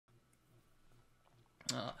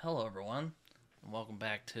Hello, everyone, and welcome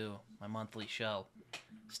back to my monthly show,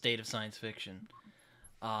 State of Science Fiction.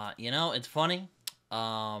 It's funny.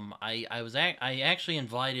 I actually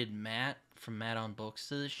invited Matt from Matt on Books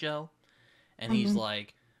to the show, and he's Mhm.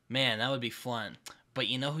 like, "Man, that would be fun." But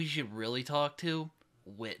you know who you should really talk to?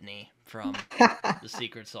 Whitney from the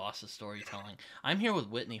Secret Sauce of Storytelling. I'm here with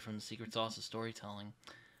Whitney from the Secret Sauce of Storytelling.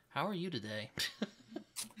 How are you today?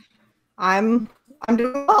 I'm I'm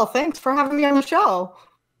doing well. Thanks for having me on the show.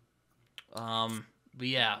 But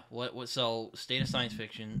yeah, so State of Science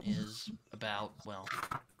Fiction is about, well,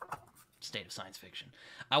 state of science fiction.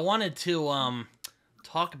 I wanted to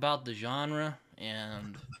talk about the genre,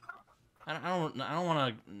 and I don't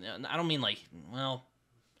want to. I don't mean like, well,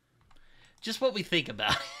 just what we think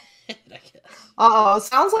about it. I guess. Uh-oh,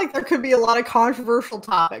 sounds like there could be a lot of controversial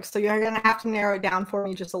topics, so you're gonna have to narrow it down for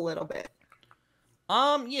me just a little bit.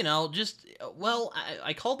 Just well,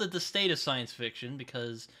 I called it the state of science fiction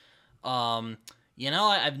because, um,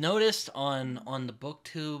 I've noticed on the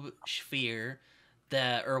BookTube sphere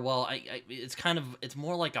that, or well, it's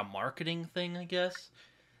more like a marketing thing, I guess.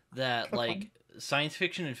 That Okay. like science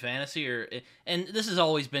fiction and fantasy are, and this has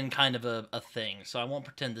always been kind of a thing, so I won't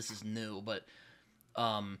pretend this is new, but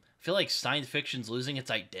I feel like science fiction's losing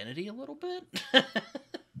its identity a little bit.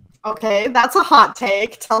 Okay, that's a hot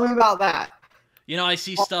take. Tell me about that. I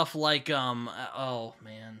see stuff like oh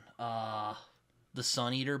man, the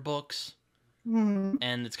Sun Eater books, Hmm.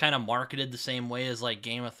 and it's kind of marketed the same way as like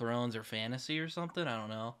Game of Thrones or fantasy or something, I don't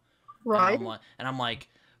know. and Right. i'm like and I'm like,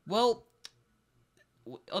 well,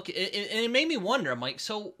 okay, and it made me wonder. I'm like,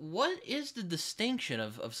 so what is the distinction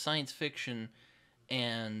of science fiction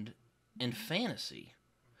and fantasy?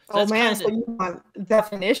 So Oh that's man, kind so of you want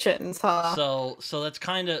definitions, huh? so that's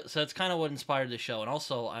kind of what inspired the show. And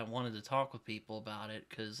also I wanted to talk with people about it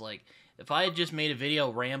because, like, if I had just made a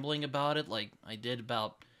video rambling about it like I did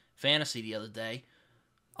about fantasy the other day,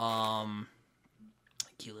 um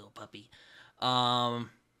cute little puppy, um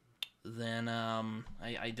then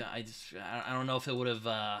I don't know if it would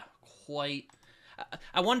have quite.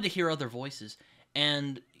 I wanted to hear other voices,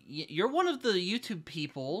 and you're one of the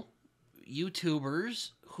YouTubers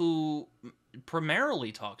who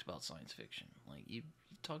primarily talks about science fiction. Like you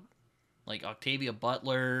talk like Octavia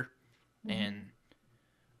Butler Mhm. and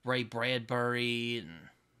Ray Bradbury, and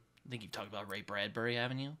I think you've talked about Ray Bradbury,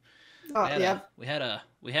 haven't you? We Oh had a yeah, we had a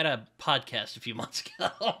we had a podcast a few months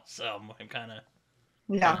ago, so I'm kind of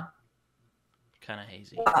yeah. kind of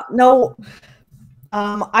hazy. No,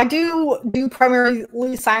 I do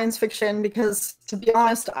primarily science fiction because, to be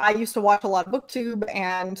honest, I used to watch a lot of BookTube,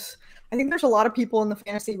 and I think there's a lot of people in the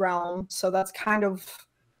fantasy realm, so that's kind of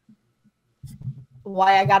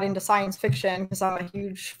why I got into science fiction because I'm a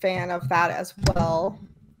huge fan of that as well.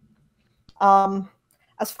 Um,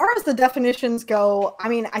 as far as the definitions go, I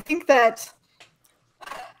mean, I think that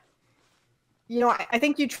I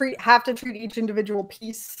think have to treat each individual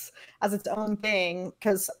piece as its own thing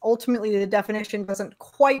because ultimately the definition doesn't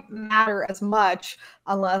quite matter as much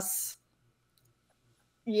unless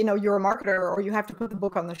you're a marketer or you have to put the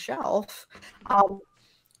book on the shelf. Um,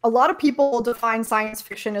 a lot of people define science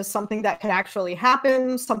fiction as something that can actually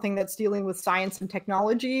happen, something that's dealing with science and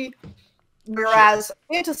technology, Sure. whereas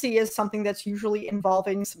fantasy is something that's usually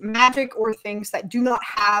involving magic or things that do not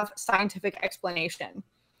have scientific explanation.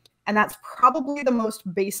 And that's probably the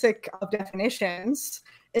most basic of definitions,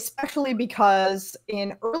 especially because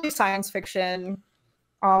in early science fiction,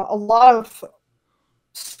 a lot of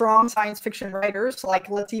strong science fiction writers, like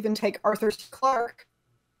let's even take Arthur C. Clarke,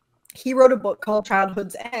 he wrote a book called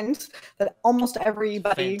Childhood's End that almost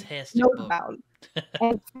everybody Fantastic knows book. about.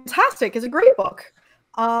 And it's fantastic. It's a great book.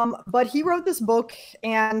 But he wrote this book,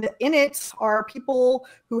 and in it are people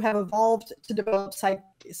who have evolved to develop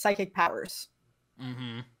psychic powers.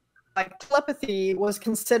 Mm-hmm. Like telepathy was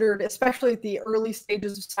considered, especially at the early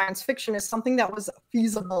stages of science fiction, as something that was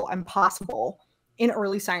feasible and possible in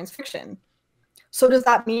early science fiction. So does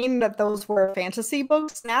that mean that those were fantasy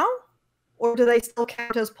books now? Or do they still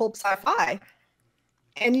count as pulp sci-fi?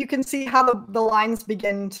 And you can see how the lines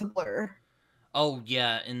begin to blur. Oh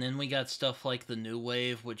yeah, and then we got stuff like the New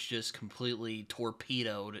Wave, which just completely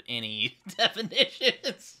torpedoed any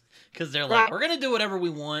definitions because they're like, Right. we're gonna do whatever we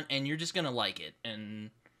want, and you're just gonna like it, and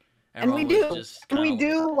And we everyone was do. just And kind we of like,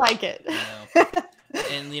 do like it. you know,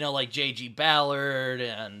 and like J.G. Ballard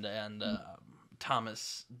and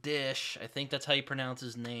Thomas Dish. I think that's how you pronounce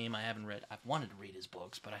his name. I haven't read. I've wanted to read his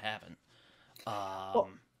books, but I haven't. well,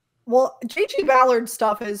 Um, well, J.G. Ballard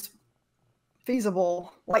stuff is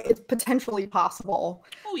feasible. Like it's potentially possible.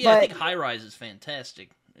 oh yeah, I But think High Rise is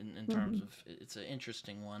fantastic in terms of it's an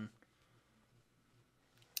interesting one.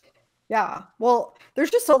 Yeah. Well,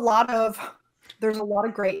 there's a lot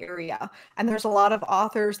of gray area, and there's a lot of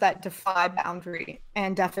authors that defy boundary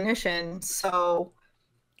and definition. So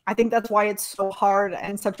I think that's why it's so hard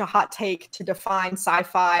and such a hot take to define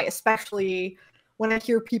sci-fi, especially when I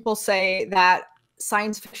hear people say that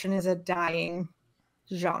science fiction is a dying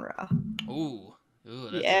genre. Ooh, ooh,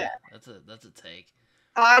 Yeah, that's a take.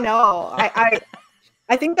 I know.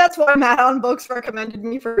 I think that's why Matt on Books recommended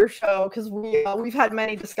me for your show, because we've had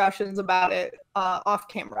many discussions about it off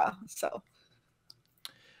camera. So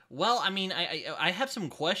Well, I mean, I have some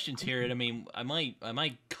questions here, and I mean, I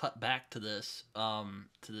might cut back to this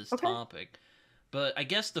okay. topic, but I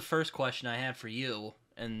guess the first question I have for you,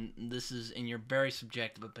 and this is in your very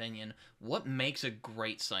subjective opinion, what makes a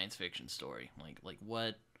great science fiction story? Like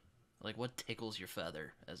what tickles your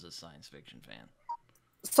feather as a science fiction fan?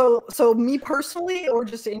 So me personally, or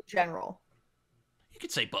just in general? You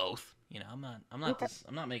could say both. You know, Okay.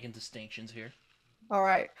 I'm not making distinctions here. All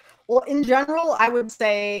right. Well, in general, I would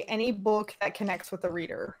say any book that connects with the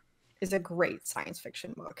reader is a great science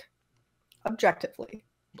fiction book, objectively.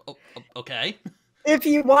 Okay. If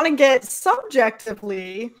you want to get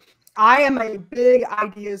subjectively, I am a big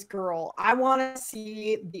ideas girl. I want to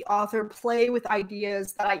see the author play with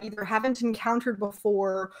ideas that I either haven't encountered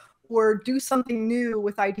before or do something new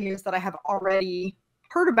with ideas that I have already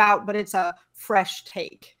heard about, but it's a fresh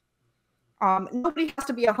take. Nobody has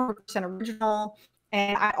to be 100% original.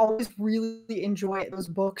 And I always really enjoy those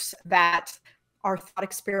books that are thought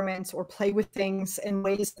experiments or play with things in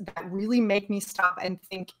ways that really make me stop and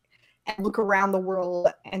think and look around the world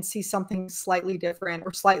and see something slightly different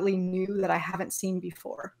or slightly new that I haven't seen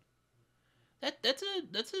before.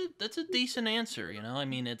 That's a decent answer. You know, I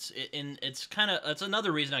mean, it's kind of that's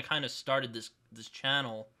another reason I kind of started this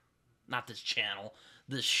channel, not this channel,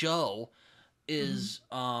 this show Mhm. is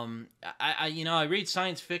I you know I read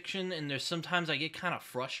science fiction and there's sometimes I get kind of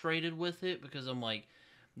frustrated with it because I'm like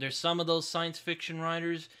there's some of those science fiction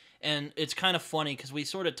writers and it's kind of funny because we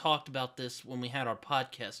sort of talked about this when we had our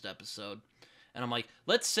podcast episode and I'm like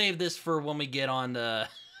let's save this for when we get on the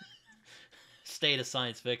state of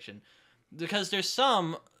science fiction because there's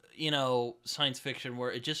some you know science fiction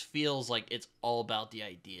where it just feels like it's all about the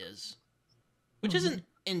ideas which isn't Mhm.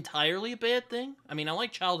 entirely a bad thing. I mean I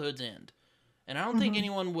like Childhood's End. And I don't think Mhm.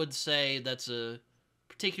 anyone would say that's a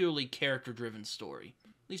particularly character driven story.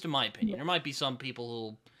 At least in my opinion. Yeah. There might be some people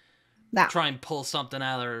who'll Now, try and pull something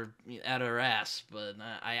out of their ass, but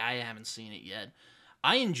I haven't seen it yet.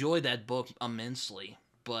 I enjoy that book immensely,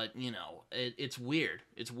 but you know, it's weird.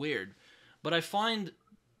 It's weird. But I find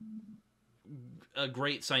a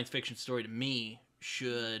great science fiction story to me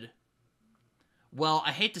should well,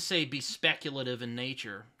 I hate to say be speculative in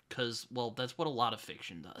nature, because, well, that's what a lot of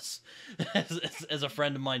fiction does, as a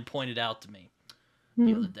friend of mine pointed out to me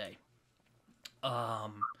the other mhm. day.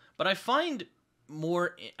 But I find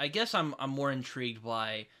more, I guess I'm more intrigued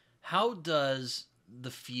by how does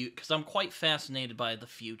the future, because I'm quite fascinated by the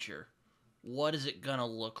future. What is it gonna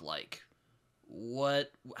look like?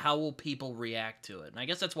 How will people react to it? And I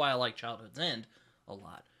guess that's why I like Childhood's End a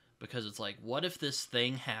lot because it's like, what if this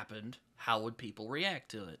thing happened? How would people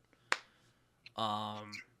react to it?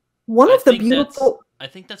 Um, One I of the think that's beautiful I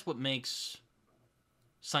think that's what makes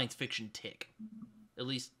science fiction tick. At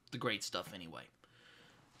least the great stuff, anyway.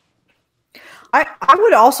 I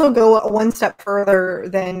would also go one step further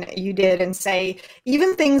than you did and say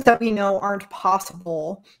even things that we know aren't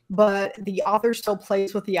possible, but the author still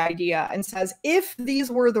plays with the idea and says, if these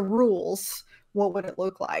were the rules, what would it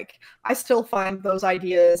look like? I still find those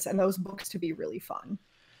ideas and those books to be really fun.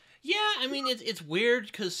 Yeah, I mean it's weird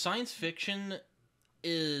because science fiction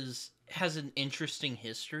is has an interesting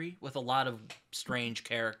history with a lot of strange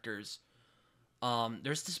characters.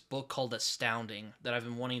 There's this book called Astounding that I've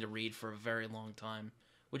been wanting to read for a very long time,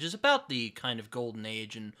 which is about the kind of golden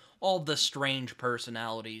age and all the strange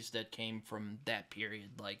personalities that came from that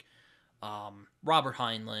period, like Robert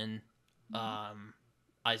Heinlein, um,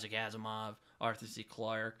 Isaac Asimov, Arthur C.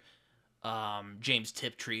 Clarke, James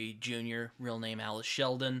Tiptree Jr., real name Alice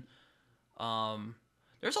Sheldon. Um,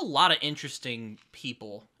 there's a lot of interesting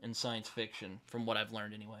people in science fiction, from what I've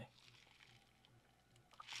learned anyway.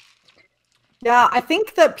 Yeah, I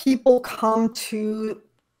think that people come to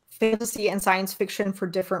fantasy and science fiction for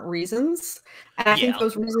different reasons, and I think Yeah,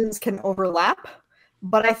 those reasons can overlap.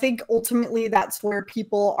 But I think ultimately that's where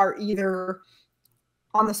people are either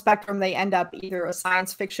on the spectrum, they end up either a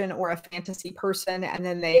science fiction or a fantasy person, and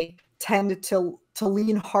then they tend to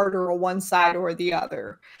lean harder on one side or the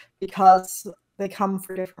other because they come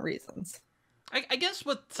for different reasons. I guess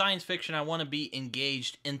with science fiction, I want to be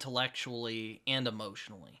engaged intellectually and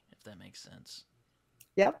emotionally, if that makes sense.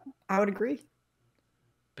 Yep, I would agree.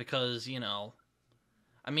 because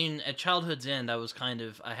I mean, at Childhood's End,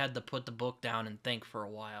 I had to put the book down and think for a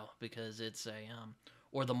while because it's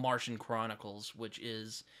or the Martian Chronicles, which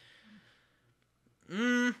is,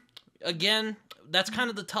 mm, again, that's kind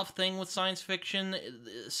of the tough thing with science fiction.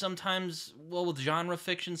 Sometimes, well, with genre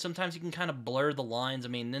fiction, sometimes you can kind of blur the lines. I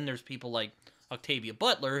mean, then there's people like Octavia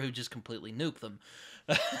Butler who just completely nuke them.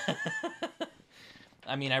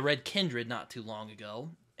 I mean, I read Kindred not too long ago,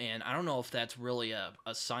 and I don't know if that's really a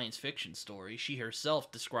science fiction story. She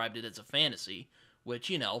herself described it as a fantasy,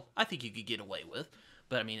 which, I think you could get away with.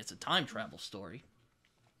 But, I mean, it's a time travel story.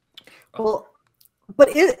 Well, but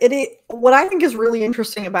what I think is really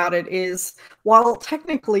interesting about it is while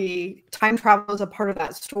technically time travel is a part of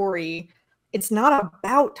that story, it's not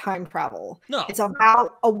about time travel. No. It's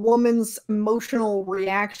about a woman's emotional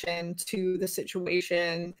reaction to the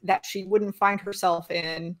situation that she wouldn't find herself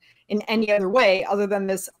in any other way other than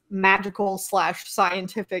this magical slash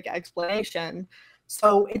scientific explanation.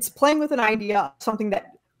 So it's playing with an idea, something that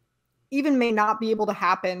even may not be able to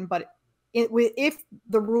happen, but if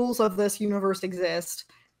the rules of this universe exist,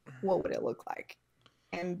 what would it look like?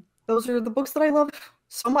 And those are the books that I love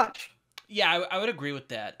so much. Yeah, I would agree with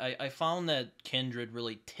that. I found that Kindred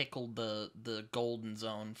really tickled the golden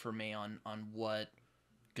zone for me on what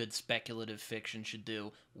good speculative fiction should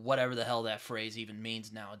do, whatever the hell that phrase even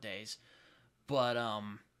means nowadays. But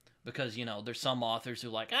because there's some authors who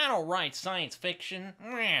like, I don't write science fiction,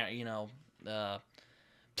 uh,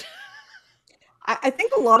 I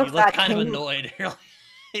think a lot you of look that kind of came. annoyed.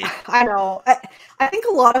 I know. I think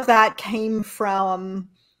a lot of that came from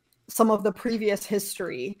some of the previous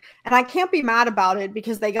history, and I can't be mad about it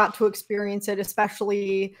because they got to experience it,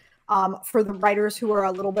 especially for the writers who are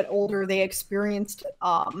a little bit older. They experienced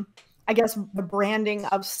I guess the branding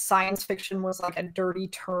of science fiction was like a dirty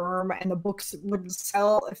term, and the books wouldn't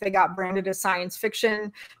sell if they got branded as science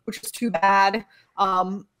fiction, which is too bad.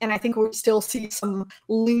 And I think we still see some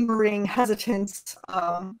lingering hesitance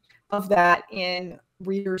of that in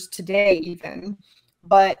readers today, even.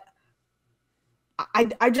 But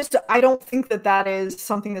I don't think that that is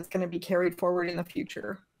something that's going to be carried forward in the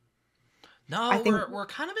future. I No, think we're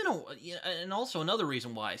kind of in and also another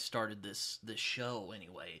reason why I started this show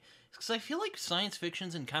anyway, is because I feel like science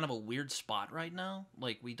fiction's in kind of a weird spot right now.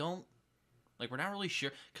 Like we're not really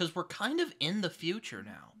sure because we're kind of in the future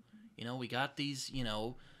now. We got these,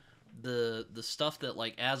 the stuff that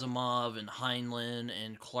like Asimov and Heinlein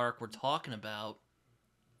and Clarke were talking about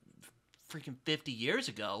freaking 50 years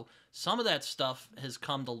ago. Some of that stuff has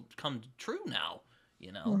come true now,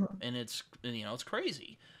 mhm. and it's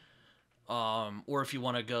crazy. Or if you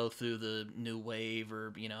want to go through the new wave,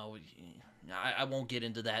 or I won't get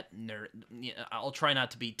into that nerd. I'll try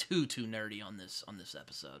not to be too nerdy on this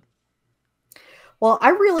episode. Well, I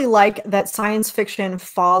really like that science fiction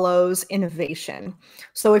follows innovation.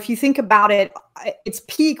 So if you think about it, its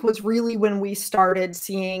peak was really when we started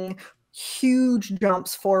seeing huge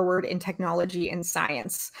jumps forward in technology and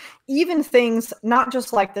science. Even things not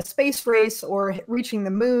just like the space race or reaching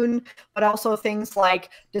the moon, but also things like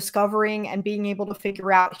discovering and being able to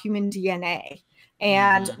figure out human DNA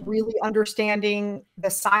and Mm-hmm. really understanding the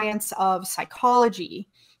science of psychology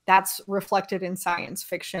that's reflected in science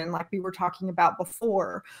fiction, like we were talking about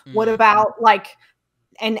before. What Mm. about like,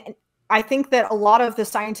 and I think that a lot of the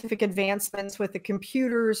scientific advancements with the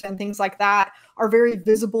computers and things like that are very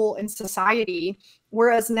visible in society.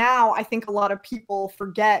 Whereas now, I think a lot of people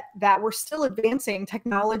forget that we're still advancing.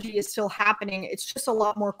 Technology is still happening. It's just a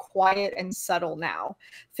lot more quiet and subtle now.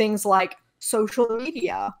 Things like social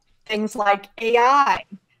media, things like AI.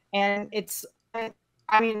 And it's,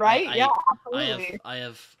 I mean, right? Yeah, I I have absolutely. I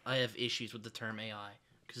have I have issues with the term AI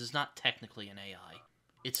because it's not technically an AI.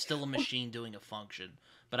 It's still a machine doing a function,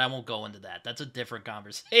 but I won't go into that. That's a different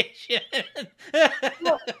conversation.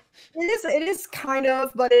 Well, it is kind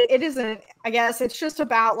of, but it isn't. I guess it's just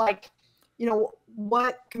about like,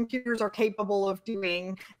 what computers are capable of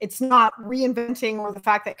doing. It's not reinventing or the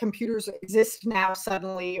fact that computers exist now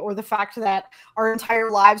suddenly, or the fact that our entire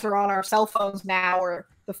lives are on our cell phones now, or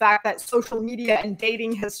the fact that social media and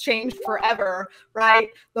dating has changed forever, right?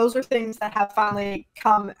 Those are things that have finally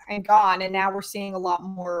come and gone, and now we're seeing a lot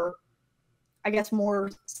more, I guess,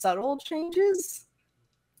 more subtle changes.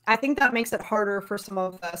 I think that makes it harder for some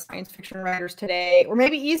of the science fiction writers today, or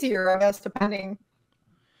maybe easier, I guess, depending.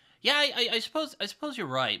 Yeah, I suppose you're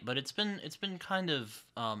right, but it's been kind of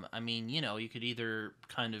I mean, you could either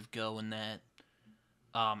kind of go in that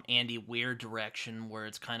Andy Weir direction where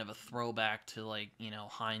it's kind of a throwback to like,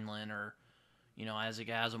 Heinlein or Isaac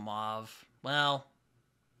Asimov. Well,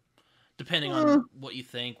 depending on what you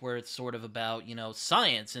think, where it's sort of about, you know,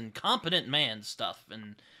 science and competent man stuff,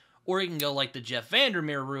 and or you can go like the Jeff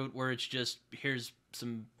Vandermeer route, where it's just, here's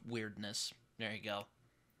some weirdness. There you go.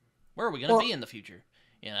 Where are we going to be in the future?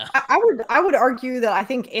 You know, I would argue that I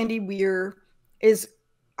think Andy Weir is.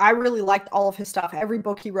 I really liked all of his stuff. Every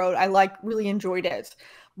book he wrote, I really enjoyed it.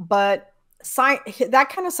 But that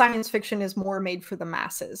kind of science fiction is more made for the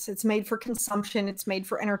masses. It's made for consumption. It's made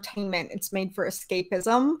for entertainment. It's made for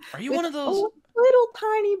escapism. Are you one of those? Little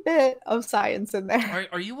tiny bit of science in there.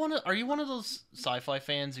 Are you one of those sci-fi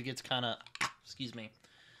fans who gets kind of, excuse me,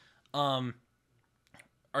 are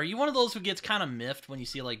you one of those who gets kind of miffed when you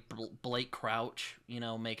see like Blake Crouch, you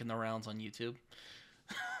know, making the rounds on YouTube?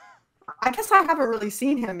 I guess I haven't really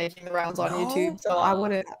seen him making the rounds on YouTube, so I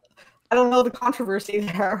don't know the controversy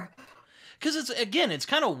there. Because it's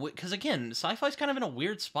kind of, because again, sci-fi's kind of in a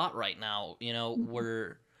weird spot right now, you know,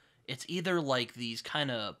 where it's either like these kind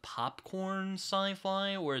of popcorn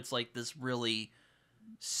sci-fi, where it's like this really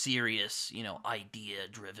serious, you know,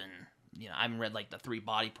 idea-driven, you know, I haven't read like the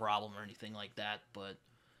 3-Body Problem or anything like that, but,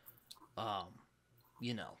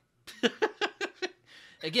 you know.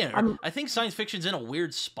 Again, I think science fiction's in a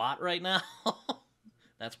weird spot right now.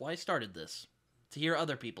 That's why I started this, to hear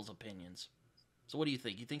other people's opinions. So what do you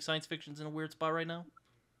think? You think science fiction's in a weird spot right now?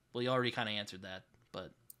 Well, you already kind of answered that,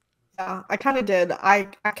 but... Yeah, I kind of did. I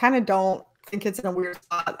kind of don't think it's in a weird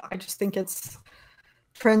spot. I just think it's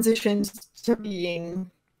transitions to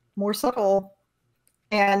being more subtle.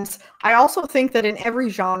 And I also think that in every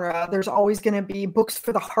genre, there's always going to be books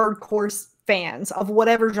for the hardcore fans of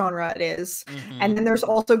whatever genre it is. Mm-hmm. And then there's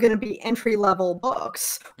also going to be entry-level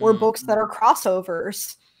books or books that are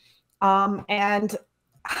crossovers. And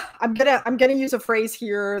I'm gonna use a phrase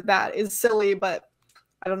here that is silly, but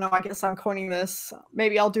I don't know. I guess I'm coining this.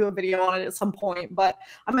 Maybe I'll do a video on it at some point. But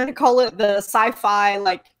I'm gonna call it the sci-fi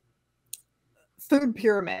like food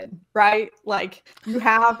pyramid, right? Like you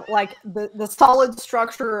have like the solid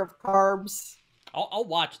structure of carbs. I'll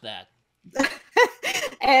watch that.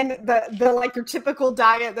 And the like your typical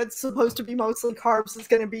diet that's supposed to be mostly carbs is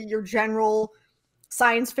going to be your general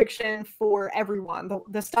science fiction for everyone,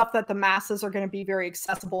 the stuff that the masses are going to be very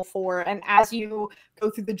accessible for. And as you go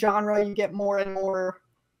through the genre, you get more and more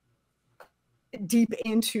deep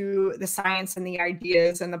into the science and the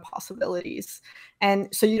ideas and the possibilities. And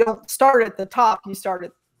so you don't start at the top, you start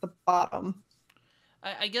at the bottom.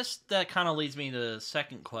 I guess that kind of leads me to the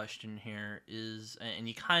second question here is, and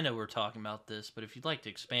you kind of were talking about this, but if you'd like to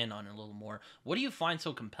expand on it a little more, what do you find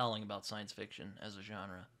so compelling about science fiction as a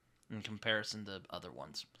genre in comparison to other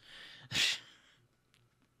ones?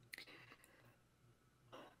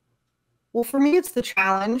 Well, for me, it's the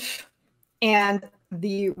challenge and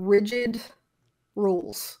the rigid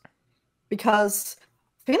rules, because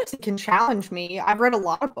fantasy can challenge me. I've read a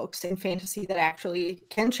lot of books in fantasy that actually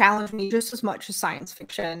can challenge me just as much as science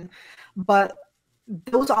fiction, but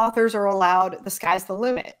those authors are allowed the sky's the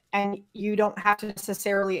limit, and you don't have to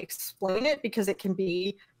necessarily explain it because it can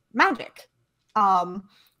be magic.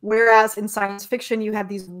 Whereas in science fiction, you have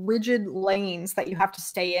these rigid lanes that you have to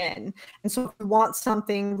stay in. And so if you want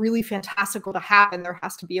something really fantastical to happen, there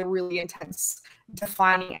has to be a really intense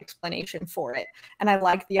defining explanation for it. And I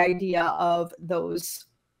like the idea of those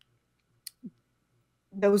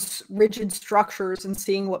rigid structures and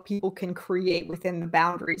seeing what people can create within the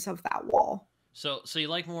boundaries of that wall. So you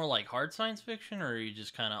like more like hard science fiction, or are you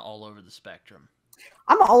just kind of all over the spectrum?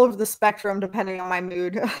 I'm all over the spectrum depending on my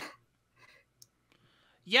mood.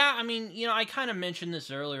 Yeah, I mean, you know, I kind of mentioned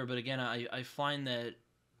this earlier, but again, I find that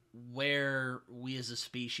where we as a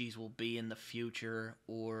species will be in the future,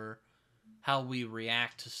 or how we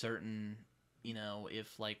react to certain, you know,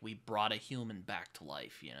 if like we brought a human back to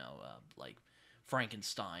life, you know, like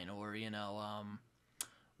Frankenstein, or, you know,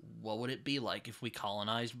 what would it be like if we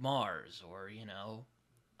colonized Mars, or, you know,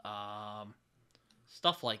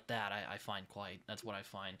 stuff like that. That's what I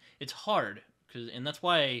find. It's hard. And that's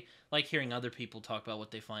why I like hearing other people talk about what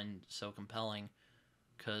they find so compelling,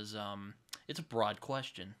 because it's a broad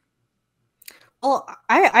question. Well,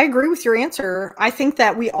 I agree with your answer. I think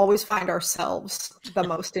that we always find ourselves the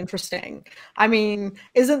most interesting. I mean,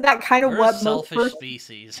 isn't that kind of We're what a selfish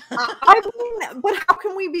species? I mean, but how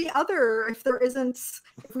can we be other if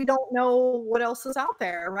we don't know what else is out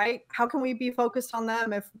there, right? How can we be focused on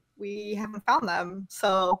them if we haven't found them?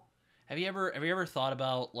 So, have you ever thought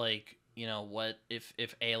about, like, you know, what if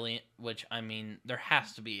alien, which, I mean, there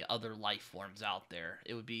has to be other life forms out there.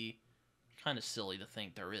 It would be kind of silly to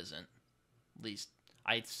think there isn't. At least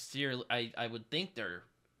I would think there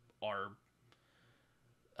are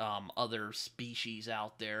other species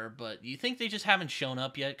out there, but you think they just haven't shown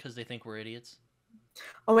up yet because they think we're idiots?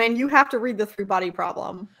 Oh man, you have to read The Three Body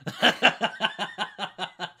Problem.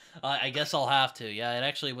 I guess I'll have to. Yeah, it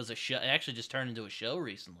actually was a show. It actually just turned into a show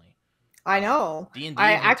recently. I know. D&D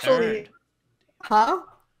I has returned. huh?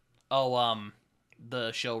 Oh,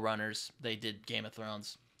 the showrunners, they did Game of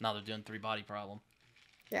Thrones. Now they're doing Three Body Problem.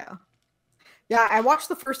 Yeah. Yeah, I watched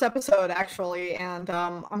the first episode actually, and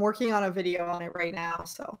I'm working on a video on it right now.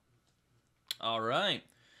 So. All right.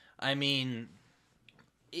 I mean,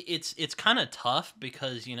 it's kind of tough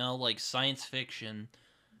because like science fiction,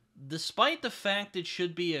 despite the fact it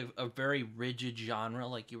should be a very rigid genre,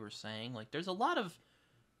 like you were saying, like there's a lot of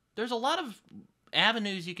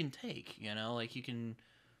avenues you can take. Like you can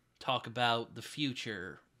talk about the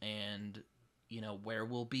future and where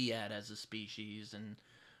we'll be at as a species, and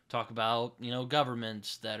talk about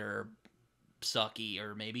governments that are sucky,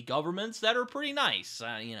 or maybe governments that are pretty nice.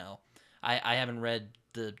 I haven't read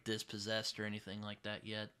the Dispossessed or anything like that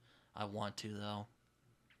yet. I want to though.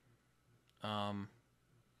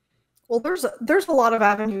 Well, there's a lot of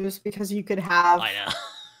avenues, because you could have, I know.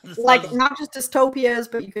 like, not just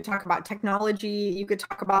dystopias, but you could talk about technology. You could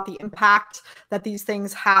talk about the impact that these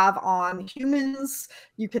things have on humans.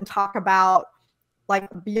 You can talk about, like,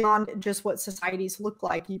 beyond just what societies look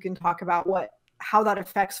like. You can talk about how that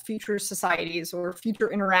affects future societies or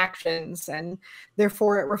future interactions, and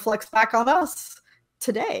therefore it reflects back on us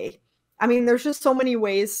today. I mean, there's just so many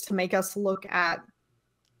ways to make us look at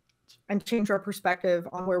and change our perspective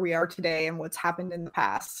on where we are today and what's happened in the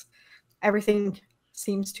past. Everything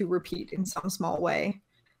seems to repeat in some small way.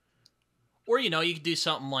 Or, you could do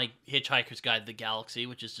something like Hitchhiker's Guide to the Galaxy,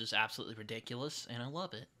 which is just absolutely ridiculous, and I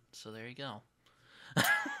love it. So there you go.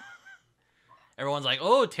 Everyone's like,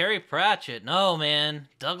 oh, Terry Pratchett. No, man.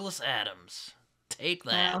 Douglas Adams. Take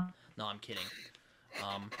that. Yeah. No, I'm kidding.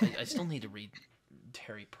 I still need to read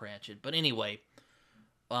Terry Pratchett. But anyway.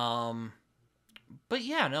 But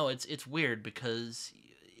yeah, no, it's weird because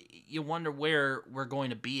you wonder where we're going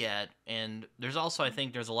to be at. And there's also, I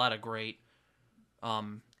think, there's a lot of great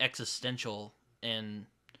existential and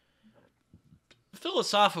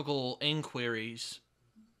philosophical inquiries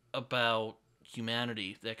about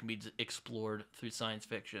humanity that can be explored through science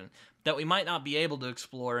fiction that we might not be able to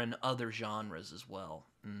explore in other genres as well.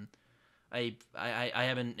 And I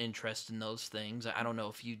have an interest in those things. I don't know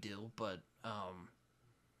if you do, but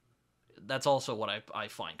that's also what I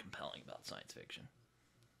find compelling about science fiction.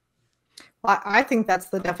 Well, I think that's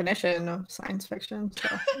the definition of science fiction. So.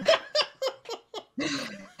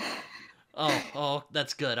 Oh,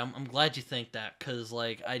 that's good. I'm glad you think that, because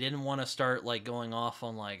like I didn't want to start like going off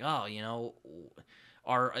on like, oh,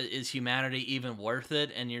 is humanity even worth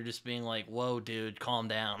it? And you're just being like, whoa, dude, calm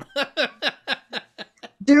down.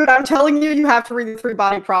 Dude, I'm telling you, you have to read The Three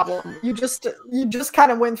Body Problem. You just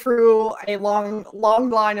kind of went through a long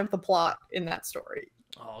line of the plot in that story.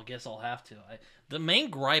 Oh, I guess I'll have to. The main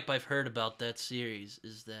gripe I've heard about that series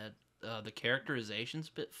is that the characterization's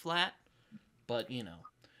a bit flat, but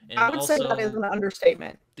and I would say that is an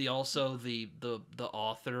understatement. The author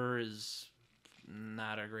is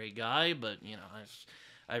not a great guy, but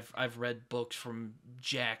I've read books from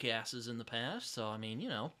jackasses in the past, so I mean,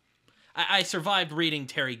 I survived reading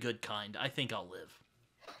Terry Goodkind. I think I'll live.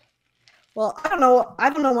 Well, I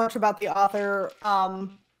don't know much about the author,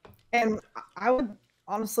 and I would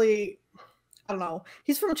honestly, I don't know.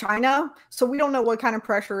 He's from China, so we don't know what kind of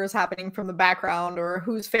pressure is happening from the background or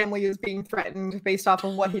whose family is being threatened based off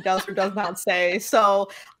of what he does or does not say.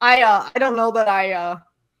 So I don't know that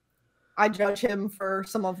I judge him for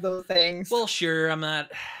some of those things. Well, sure, I'm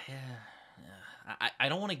not. Yeah. I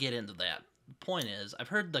don't want to get into that. The point is, I've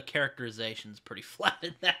heard the characterization's pretty flat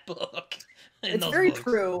in that book. It's very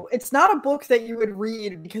true. It's not a book that you would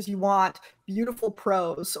read because you want beautiful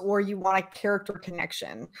prose or you want a character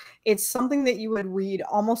connection. It's something that you would read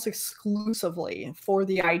almost exclusively for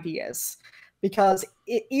the ideas, because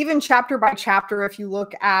even chapter by chapter, if you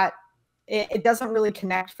look at it, it doesn't really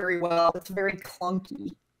connect very well. It's very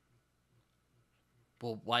clunky.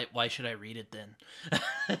 Well, why should I read it then?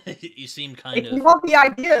 You seem kind of... If you want the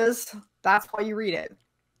ideas, that's why you read it.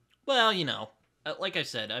 Well, like I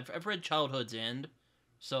said, I've read Childhood's End,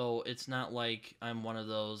 so it's not like I'm one of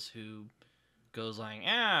those who goes like,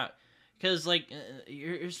 because like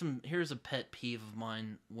here's a pet peeve of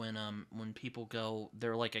mine when people go,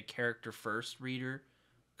 they're like a character first reader,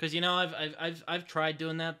 because I've tried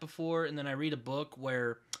doing that before, and then I read a book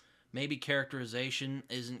where maybe characterization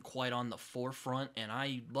isn't quite on the forefront, and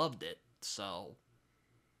I loved it. So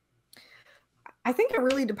I think it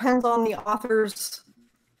really depends on the author's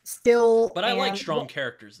skill. But I like strong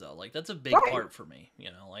characters, though. Like, that's a big part for me,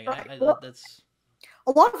 Right. That's... A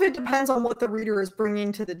a lot of it depends on what the reader is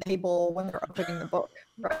bringing to the table when they're opening the book,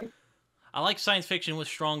 right? I like science fiction with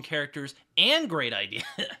strong characters and great ideas.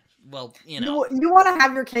 Well, You want to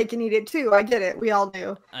have your cake and eat it too. I get it. We all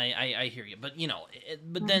do. I hear you, but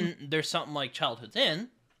then there's something like Childhood's End,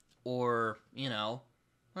 or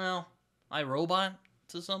well, iRobot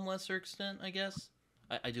to some lesser extent, I guess.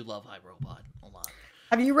 I do love iRobot a lot.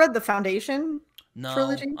 Have you read the Foundation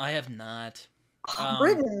trilogy? No, I have not.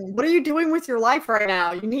 Britton, what are you doing with your life right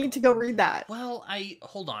now? You need to go read that. Well,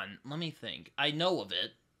 hold on. Let me think. I know of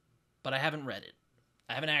it, but I haven't read it.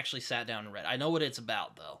 I haven't actually sat down and read it. I know what it's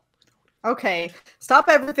about, though. Okay, stop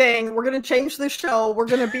everything. We're gonna change the show. We're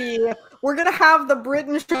gonna have the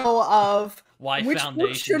Britton show of why which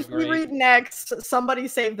book should we read next. Somebody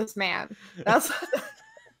save this man. That's.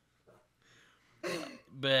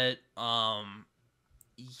 But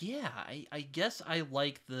yeah, I guess I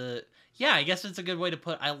like the. Yeah, I guess it's a good way to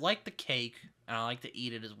put. I like the cake, and I like to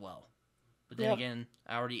eat it as well. But then again,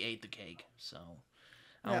 I already ate the cake, so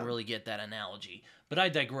I don't really get that analogy. But I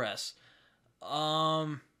digress.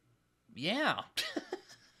 Yeah.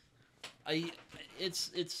 I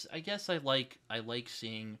guess I like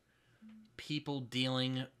seeing people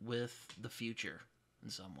dealing with the future in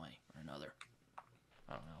some way or another.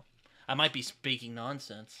 I don't know. I might be speaking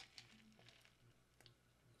nonsense.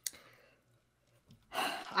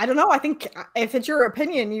 I don't know. I think if it's your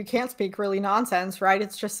opinion, you can't speak really nonsense, right?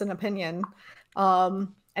 It's just an opinion. And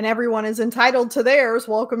everyone is entitled to theirs.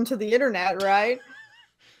 Welcome to the internet, right?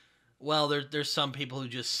 Well, there's some people who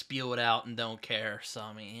just spew it out and don't care. So,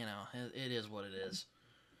 I mean, it is what it is.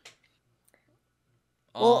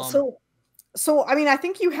 Well, so I mean, I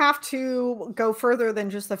think you have to go further than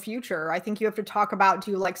just the future. I think you have to talk about,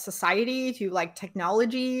 do you like society? Do you like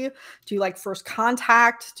technology? Do you like first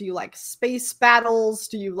contact? Do you like space battles?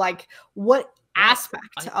 Do you like what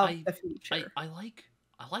aspect of the future? I like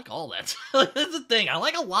all that. That's the thing. I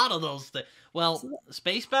like a lot of those things. Well,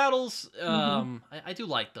 space battles, I do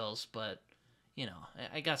like those, but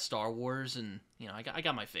I got Star Wars, and I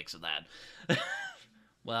got my fix of that.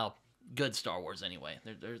 Well, good Star Wars anyway.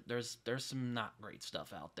 There's some not great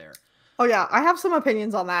stuff out there. Oh yeah, I have some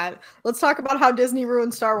opinions on that. Let's talk about how Disney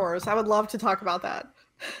ruined Star Wars. I would love to talk about that.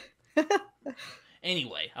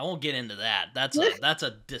 Anyway, I won't get into that. That's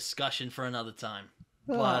a discussion for another time.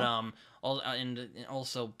 But and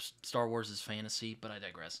also Star Wars is fantasy, but I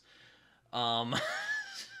digress. Well,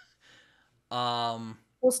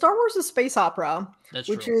 Star Wars is space opera,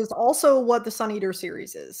 which is also what the Sun Eater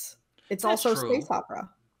series is. It's also space opera.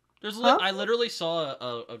 I literally saw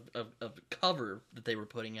a cover that they were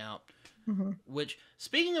putting out. Which,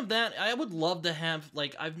 speaking of that, I would love to have,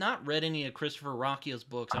 I've not read any of Christopher Rocchio's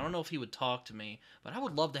books. I don't know if he would talk to me, but I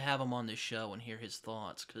would love to have him on this show and hear his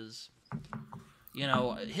thoughts, because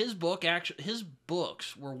his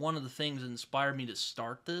books were one of the things that inspired me to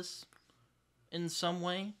start this in some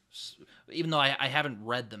way, even though I haven't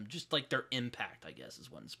read them. Just their impact, I guess, is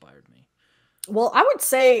what inspired me. Well, I would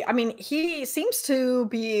say, I mean, he seems to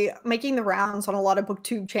be making the rounds on a lot of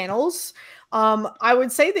booktube channels. I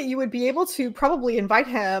would say that you would be able to probably invite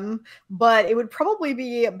him, but it would probably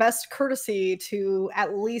be best courtesy to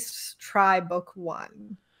at least try book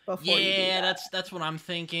one. That's what I'm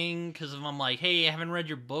thinking, because if I'm like, hey, I haven't read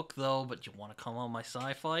your book though, but you want to come on my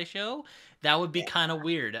sci-fi show, that would be kind of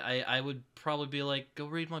weird. I would probably be like, go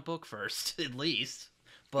read my book first at least.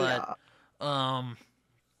 But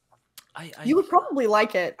you would probably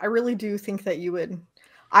like it. I really do think that you would.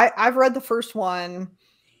 I've read the first one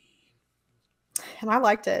and I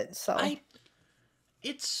liked it. So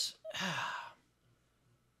it's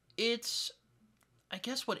I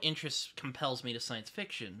guess what compels me to science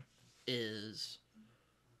fiction is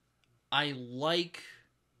I like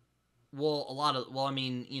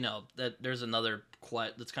that there's another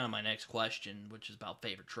that's kind of my next question, which is about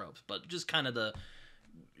favorite tropes, but just kind of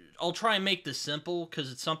I'll try and make this simple because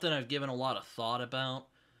it's something I've given a lot of thought about.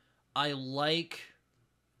 I like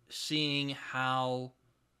seeing how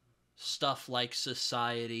stuff like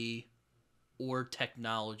society or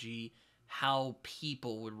technology, how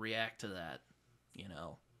people would react to that,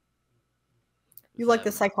 You like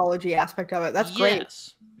the psychology aspect of it. That's great.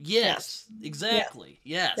 Yes, exactly.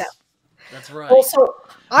 Yes. Yeah. That's right. Well, so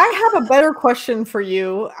I have a better question for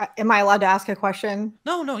you. Am I allowed to ask a question?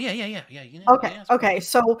 No, yeah. Okay.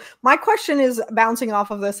 So my question is bouncing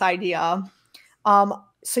off of this idea.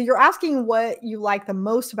 So you're asking what you like the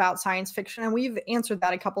most about science fiction, and we've answered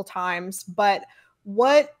that a couple times, but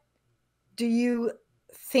what do you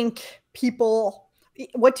think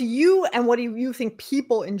what do you think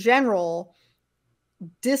people in general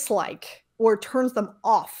dislike or turns them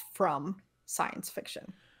off from science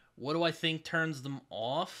fiction? What do I think turns them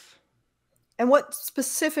off? And what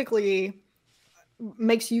specifically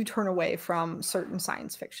makes you turn away from certain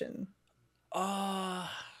science fiction? Uh,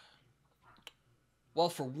 well,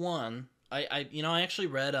 for one, I actually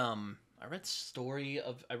read I read Stories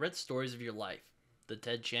of Your Life, the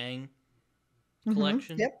Ted Chiang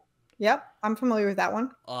collection. Yep. Yep. I'm familiar with that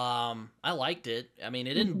one. I liked it. I mean,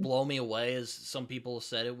 it didn't Mhm. blow me away as some people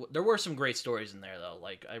said it. There were some great stories in there though.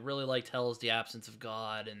 Like I really liked Hell is the Absence of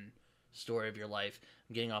God and Story of Your Life.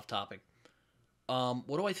 I'm getting off topic.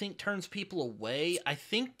 What do I think turns people away? I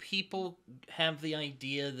think people have the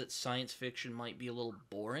idea that science fiction might be a little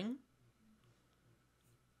boring.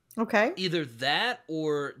 Okay. Either that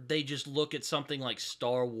or they just look at something like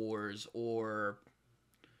Star Wars or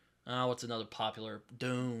what's another popular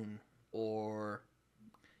Dune or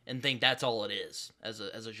and think that's all it is as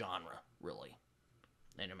a genre, really.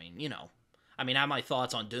 And I mean, I have my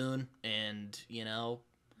thoughts on Dune, and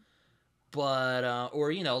but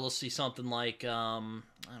or they'll see something like I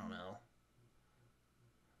don't know.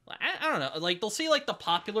 I don't know. Like they'll see like the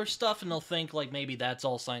popular stuff, and they'll think like maybe that's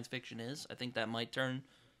all science fiction is. I think that might turn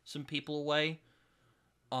some people away.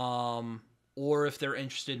 Or if they're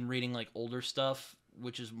interested in reading like older stuff,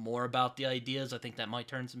 which is more about the ideas, I think that might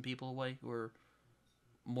turn some people away who are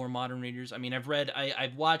more modern readers. I mean,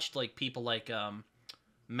 I've watched like people like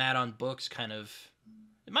Matt on Books kind of.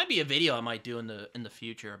 It might be a video I might do in the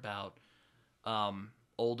future about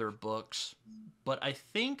older books, but I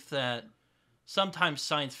think that sometimes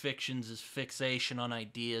science fiction's fixation on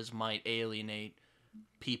ideas might alienate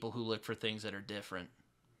people who look for things that are different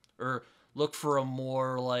or look for a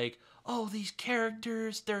more like, oh, these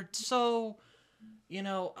characters, they're so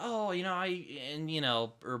I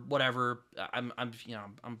or whatever.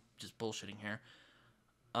 I'm just bullshitting here.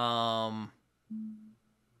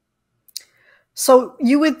 So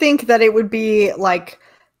you would think that it would be like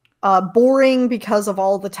boring because of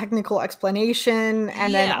all the technical explanation,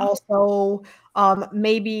 and then Yeah. also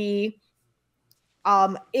maybe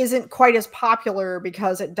isn't quite as popular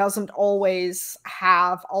because it doesn't always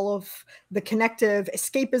have all of the connective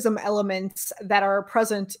escapism elements that are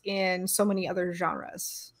present in so many other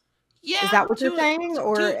genres. Is Yeah, that what you're saying,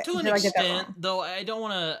 or to an did I get that extent, wrong? though I don't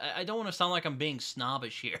want to sound like I'm being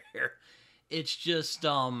snobbish here. It's just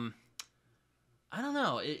I don't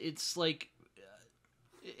know. It's like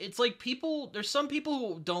people. There's some people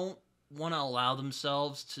who don't want to allow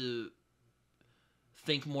themselves to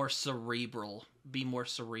think more cerebral, be more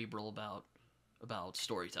cerebral about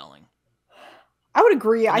storytelling, I would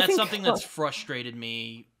agree. and I that's think. something that's frustrated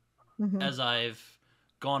me Mhm. as I've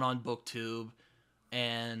gone on BookTube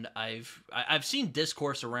and I've seen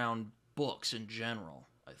discourse around books in general.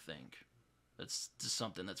 I think that's just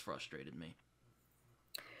something that's frustrated me.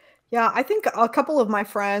 Yeah, I think a couple of my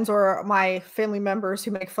friends or my family members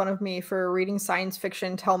who make fun of me for reading science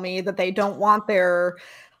fiction tell me that they don't want their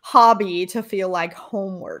hobby to feel like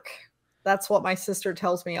homework. That's what my sister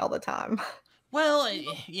tells me all the time. Well,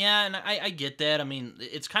 yeah, and I get that. I mean,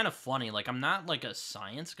 it's kind of funny. Like, I'm not like a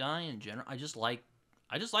science guy in general. I just like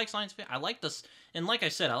science fiction. I like this, and like I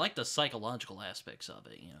said, I like the psychological aspects of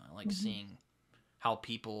it. I like Mhm. seeing how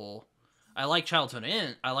people. I like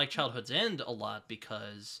Childhood's End a lot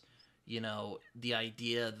because, the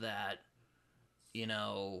idea that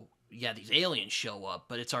yeah, these aliens show up,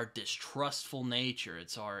 but it's our distrustful nature.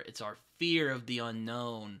 It's our fear of the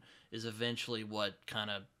unknown is eventually what kind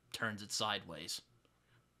of turns it sideways.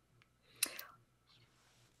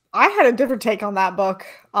 I had a different take on that book.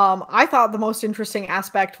 I thought the most interesting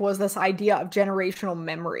aspect was this idea of generational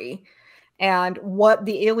memory and what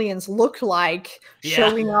the aliens looked like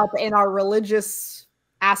Yeah. showing up in our religious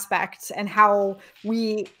aspects, and how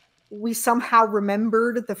we somehow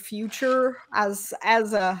remembered the future as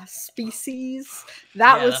a species.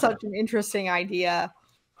 That Yeah, was that, such an interesting idea.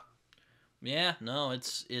 yeah, no,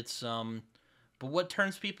 it's but what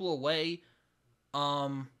turns people away?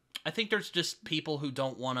 Um I think there's just people who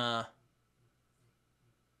don't want to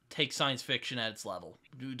take science fiction at its level.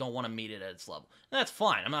 Who don't want to meet it at its level. And that's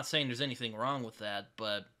fine. I'm not saying there's anything wrong with that,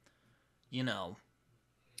 but you know,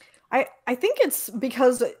 I think it's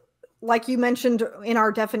because, like you mentioned in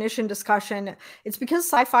our definition discussion, it's because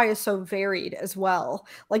sci-fi is so varied as well.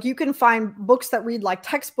 Like you can find books that read like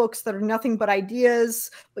textbooks that are nothing but ideas,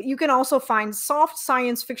 but you can also find soft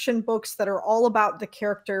science fiction books that are all about the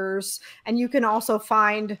characters, and you can also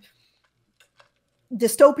find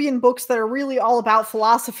dystopian books that are really all about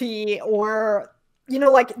philosophy, or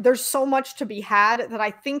like there's so much to be had that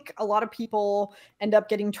I think a lot of people end up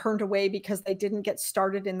getting turned away because they didn't get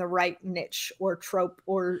started in the right niche or trope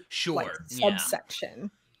or like sure, yeah.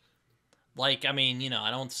 subsection. Like I mean,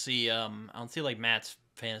 I don't see like Matt's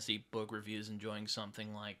fantasy book reviews enjoying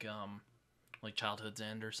something like Childhood's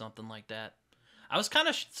End or something like that. I was kind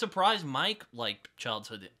of surprised Mike liked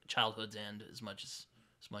Childhood's End as much as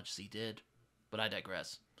he did, but I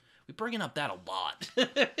digress. We're bringing up that a lot.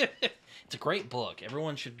 It's a great book.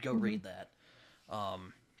 Everyone should go read that.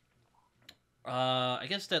 I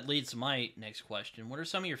guess that leads to my next question. What are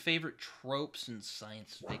some of your favorite tropes in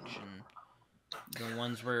science fiction? The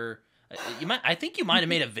ones where I think you might have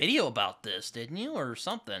made a video about this, didn't you, or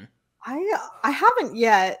something? I haven't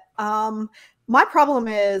yet. My problem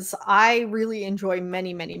is I really enjoy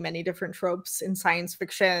many, many, many different tropes in science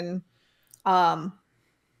fiction.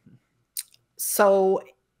 So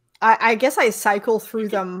I guess I cycle through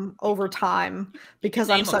them over time because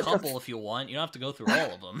I'm such a couple if you want. You don't have to go through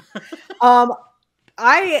all of them.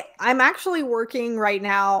 I'm actually working right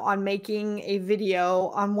now on making a video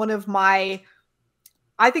on one of my,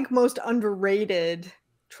 I think, most underrated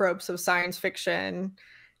tropes of science fiction,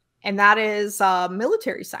 and that is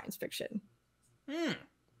military science fiction.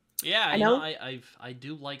 Yeah, I know. I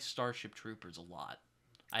do like Starship Troopers a lot.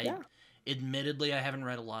 Admittedly, I haven't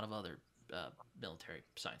read a lot of other military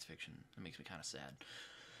science fiction. It makes me kind of sad.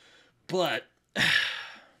 But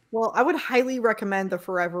well, I would highly recommend The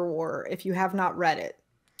Forever War if you have not read it.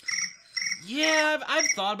 Yeah, I've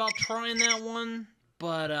thought about trying that one,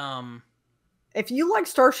 but if you like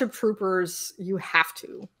Starship Troopers, you have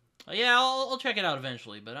to. Yeah, I'll check it out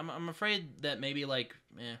eventually, but I'm afraid that maybe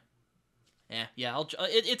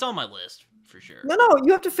it's on my list for sure. No,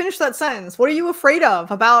 you have to finish that sentence. What are you afraid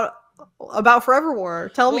of about Forever War?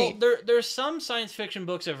 Tell me. There's some science fiction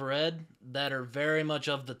books I've read that are very much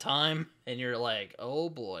of the time, and you're like, oh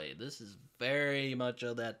boy, this is very much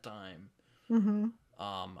of that time.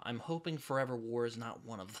 I'm hoping Forever War is not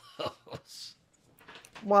one of those.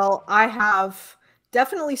 Well, I have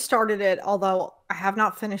definitely started it, although I have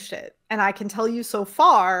not finished it. And I can tell you so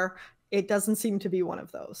far, it doesn't seem to be one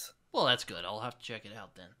of those. Well, that's good. I'll have to check it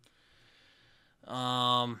out then.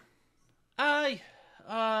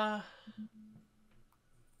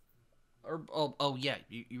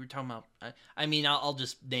 You were talking about. I'll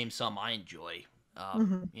just name some I enjoy.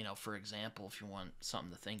 For example, if you want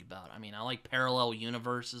something to think about, I like parallel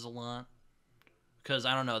universes a lot because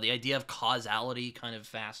I don't know, the idea of causality kind of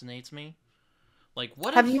fascinates me. Like,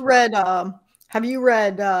 what have you read? Have you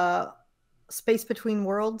read Space Between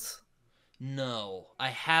Worlds? No, I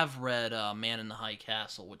have read Man in the High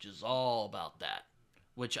Castle, which is all about that.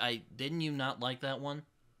 Which didn't you not like that one?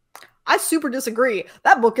 I super disagree.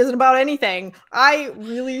 That book isn't about anything. I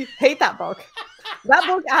really hate that book. That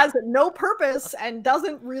book has no purpose and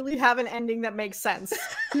doesn't really have an ending that makes sense.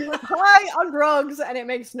 He was high on drugs and it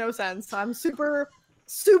makes no sense. I'm super,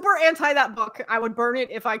 super anti that book. I would burn it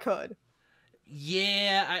if I could.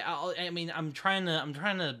 Yeah, I'm trying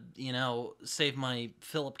to, save my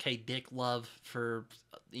Philip K. Dick love for,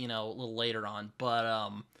 a little later on. But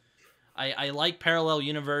I like parallel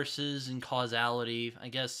universes and causality. I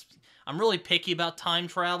guess I'm really picky about time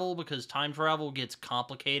travel because time travel gets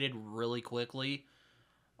complicated really quickly.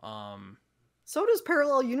 So does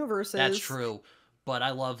parallel universes. That's true, but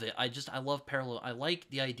I love it. I love parallel. I like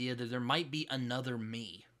the idea that there might be another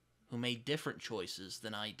me who made different choices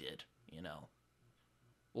than I did,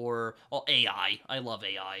 Or AI. I love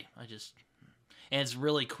AI. And it's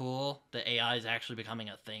really cool that AI is actually becoming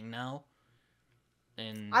a thing now.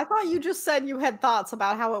 And I thought you just said you had thoughts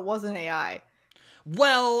about how it wasn't AI.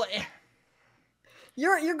 Well,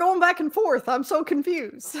 you're going back and forth. I'm so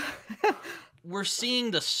confused. We're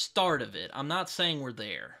seeing the start of it. I'm not saying we're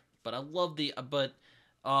there, but I love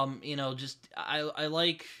I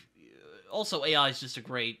like. Also, AI is just a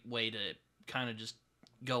great way to kind of just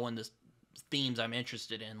go into themes I'm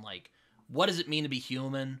interested in, like what does it mean to be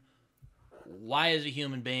human? Why is a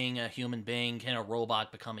human being a human being? Can a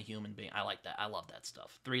robot become a human being? I like that. I love that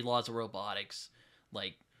stuff. 3 Laws of Robotics.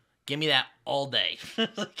 Like, give me that all day.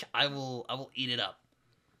 Like, I will eat it up.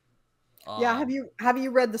 Yeah, have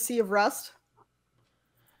you read The Sea of Rust?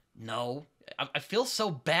 No. I feel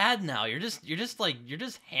so bad now. You're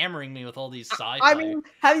just hammering me with all these sci-fi. I mean,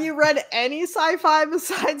 have you read any sci-fi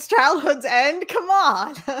besides Childhood's End? Come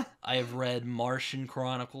on. I have read Martian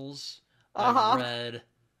Chronicles. I've read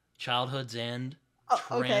Childhood's End.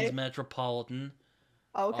 Transmetropolitan.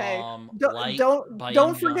 Okay. Light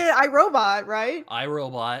don't forget iRobot, right?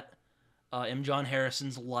 iRobot. M. John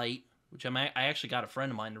Harrison's Light, which I actually got a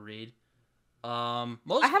friend of mine to read. I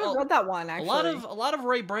haven't read that one actually. A lot of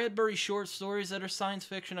Ray Bradbury short stories that are science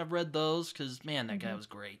fiction. I've read those because man, that guy was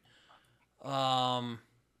great.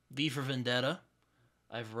 V for Vendetta.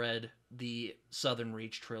 I've read the Southern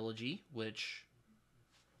Reach trilogy, which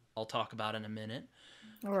I'll talk about in a minute.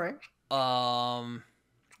 All right.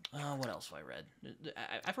 What else have I read?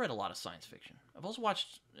 I've read a lot of science fiction. I've also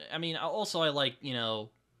watched. I mean, I like the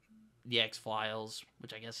X-Files,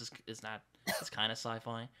 which I guess is not. It's kind of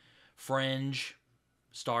sci-fi. Fringe,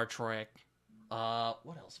 Star Trek.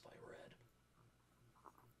 What else have I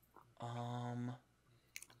read?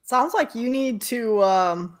 Sounds like you need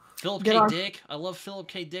to Philip K. Dick. I love Philip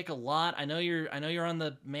K. Dick a lot. I know you're on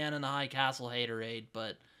the Man in the High Castle haterade,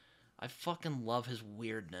 but I fucking love his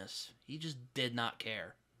weirdness. He just did not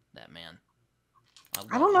care. That man.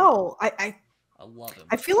 I don't know. I love him.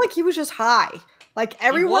 I feel like he was just high. Like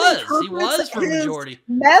everyone he was for his majority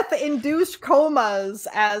meth-induced comas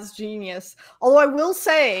as genius. Although I will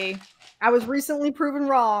say, I was recently proven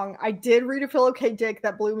wrong. I did read a Philip K. Dick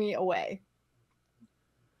that blew me away.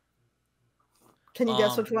 Can you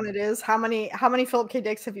guess which one it is? How many Philip K.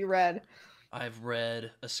 Dicks have you read? I've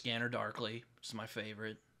read A Scanner Darkly, which is my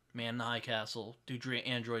favorite. Man in the High Castle.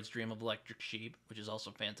 Androids Dream of Electric Sheep, which is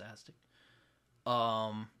also fantastic.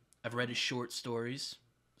 I've read his short stories.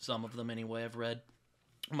 Some of them anyway. I've read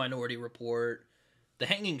Minority Report. The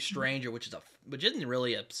Hanging Stranger, which isn't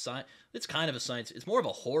really a science. It's kind of a science. It's more of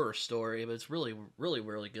a horror story, but it's really, really,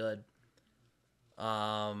 really good.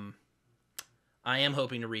 I am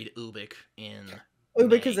hoping to read Ubik in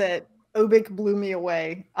Ubik May. is it. Ubik blew me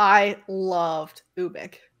away. I loved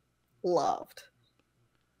Ubik. Loved.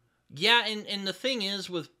 Yeah, and the thing is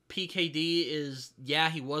with PKD is, yeah,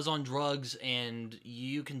 he was on drugs, and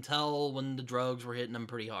you can tell when the drugs were hitting him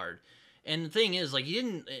pretty hard. And the thing is, like, he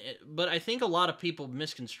didn't, but I think a lot of people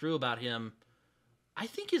misconstrue about him. I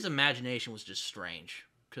think his imagination was just strange,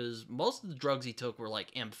 because most of the drugs he took were,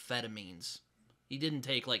 like, amphetamines. He didn't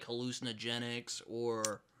take, like, hallucinogenics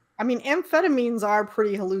or... I mean, amphetamines are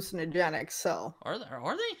pretty hallucinogenic, so... Are they?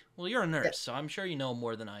 Well, you're a nurse, so I'm sure you know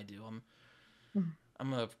more than I do.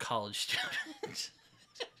 I'm a college student.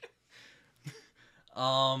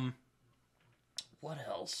 What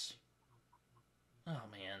else? Oh,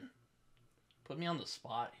 man. Put me on the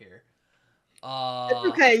spot here. It's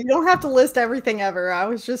okay. You don't have to list everything ever. I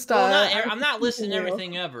was just... I'm not listing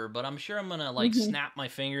everything ever, but I'm sure I'm gonna, like, snap my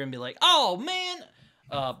finger and be like, oh, man!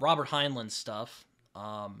 Robert Heinlein's stuff.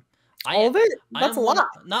 All of it? That's a lot.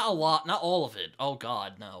 Not a lot. Not all of it. Oh,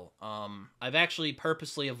 God, no. I've actually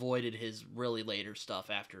purposely avoided his really later stuff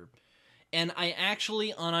after... And I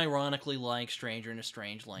actually unironically like Stranger in a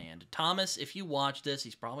Strange Land. Thomas, if you watch this,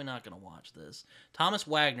 he's probably not going to watch this. Thomas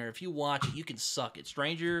Wagner, if you watch it, you can suck it.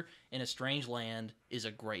 Stranger in a Strange Land is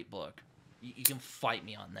a great book. You can fight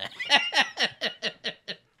me on that.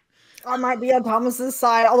 I might be on Thomas's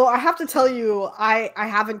side, although I have to tell you, I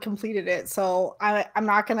haven't completed it, so I'm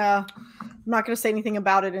not gonna say anything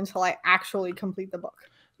about it until I actually complete the book.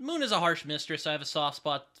 Moon is a Harsh Mistress. I have a soft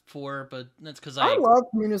spot for, but that's because I love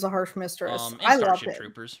Moon is a Harsh Mistress. And I Starship loved it.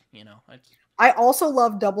 Troopers. You know, I also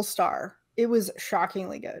love Double Star. It was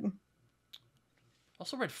shockingly good.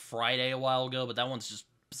 Also read Friday a while ago, but that one's just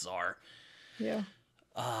bizarre. Yeah.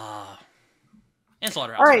 And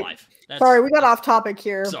Slaughterhouse All right. Live. Sorry, we got off topic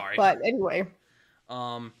here. Sorry. But anyway.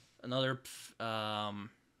 Another.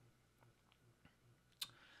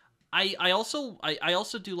 I also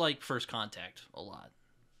do like First Contact a lot,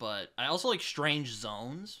 but I also like Strange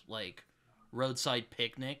Zones, like Roadside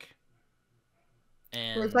Picnic.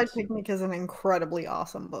 And Roadside Picnic is an incredibly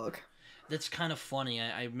awesome book. That's kind of funny.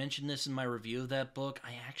 I mentioned this in my review of that book.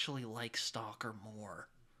 I actually like Stalker more,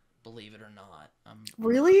 believe it or not.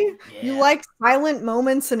 Really? Yeah. You like silent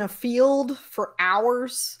moments in a field for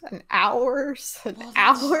hours and hours and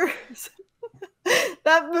hours?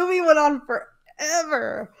 That movie went on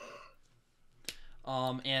forever.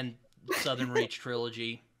 And Southern Reach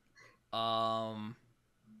trilogy. Yeah,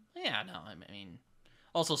 no, I mean,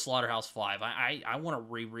 also Slaughterhouse 5. I want to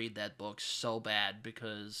reread that book so bad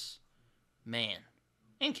because, man,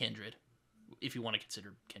 and Kindred, if you want to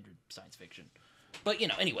consider Kindred science fiction. But, you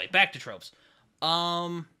know, anyway, back to tropes.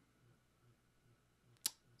 But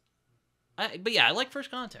yeah, I like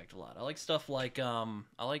First Contact a lot. I like stuff like I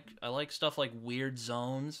like stuff like Weird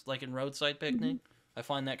Zones, like in Roadside Picnic. I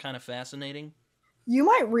find that kind of fascinating. You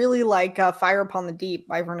might really like Fire Upon the Deep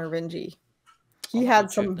by Werner Vinge. He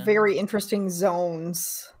had some very interesting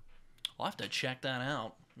zones. I'll have to check that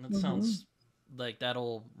out. That sounds like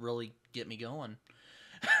that'll really get me going.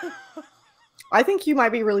 I think you might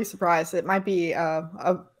be really surprised. It might be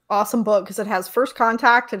a awesome book because it has First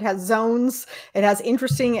Contact, it has zones, it has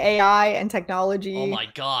interesting AI and technology. Oh my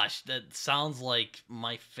gosh, that sounds like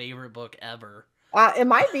my favorite book ever. It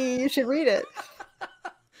might be. You should read it.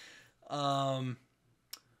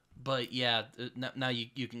 But yeah, now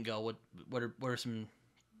you can go. What are some?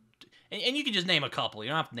 And you can just name a couple. You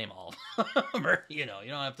don't have to name all of them. Or, you know, you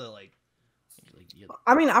don't have to like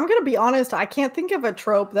I mean, I'm gonna be honest. I can't think of a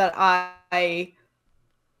trope that I.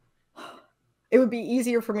 It would be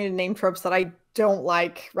easier for me to name tropes that I don't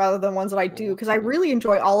like rather than ones that I do, because I really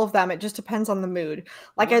enjoy all of them. It just depends on the mood.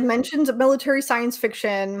 Like I mentioned, military science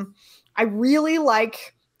fiction. I really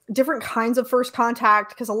like different kinds of first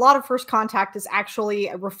contact, because a lot of first contact is actually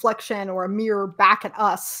a reflection or a mirror back at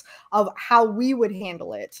us of how we would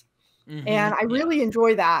handle it. And I really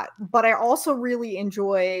enjoy that. But I also really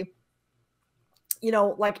enjoy,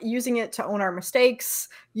 like using it to own our mistakes,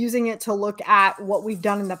 using it to look at what we've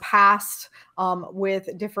done in the past, with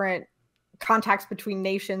different contacts between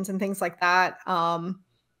nations and things like that.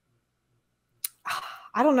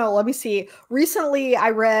 I don't know. Let me see. Recently, I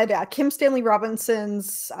read Kim Stanley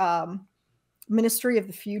Robinson's Ministry of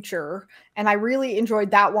the Future, and I really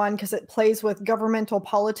enjoyed that one because it plays with governmental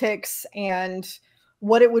politics and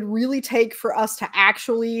what it would really take for us to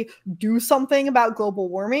actually do something about global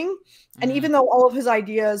warming. And even though all of his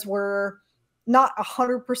ideas were not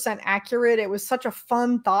 100% accurate, it was such a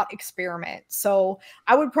fun thought experiment. So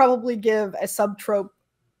I would probably give a subtrope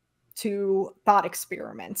to thought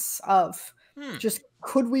experiments of just,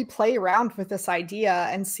 could we play around with this idea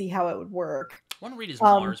and see how it would work? I want to read his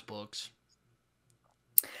Mars books.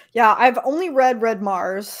 Yeah, I've only read Red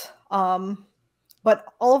Mars, but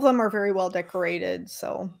all of them are very well decorated.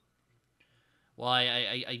 So, well,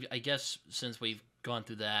 I guess since we've gone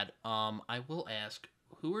through that, I will ask,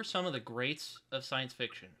 who are some of the greats of science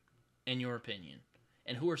fiction, in your opinion,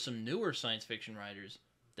 and who are some newer science fiction writers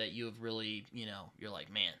that you have really, you're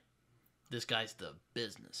like, man, this guy's the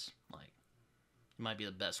business. Like, he might be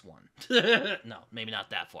the best one. No, maybe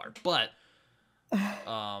not that far, but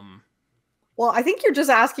well, I think you're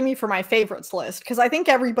just asking me for my favorites list, because I think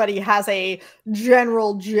everybody has a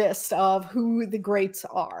general gist of who the greats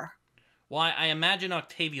are. Well, I imagine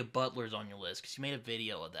Octavia Butler's on your list because you made a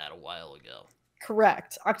video of that a while ago.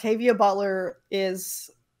 Correct. Octavia Butler is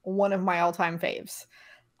one of my all-time faves.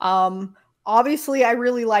 Obviously, I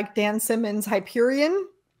really like Dan Simmons' Hyperion.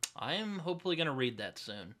 I am hopefully going to read that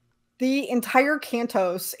soon. The entire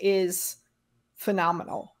Cantos is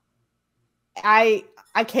phenomenal. I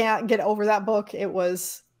can't get over that book. It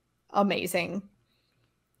was amazing.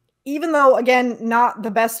 Even though, again, not the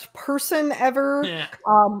best person ever, Yeah.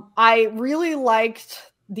 I really liked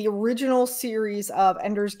the original series of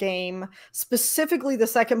Ender's Game, specifically the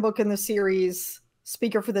second book in the series,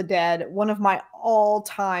 Speaker for the Dead, one of my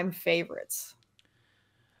all-time favorites.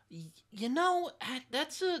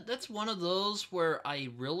 That's one of those where I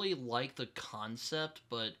really like the concept,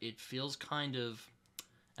 but it feels kind of,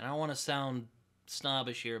 and I don't want to sound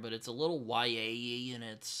snobbish here, but it's a little YA-y, and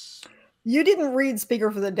it's... You didn't read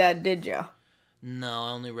Speaker for the Dead, did you? No,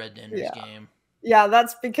 I only read Ender's Game. Yeah,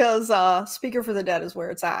 that's because Speaker for the Dead is where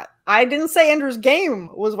it's at. I didn't say Ender's Game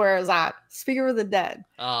was where it's at. Speaker for the Dead.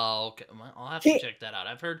 Oh, okay. I'll have to check that out.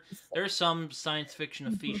 I've heard there's some science fiction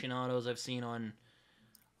aficionados I've seen on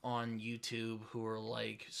YouTube who are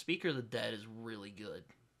like, Speaker of the Dead is really good.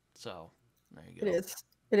 So, there you go. It is.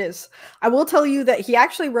 It is. I will tell you that he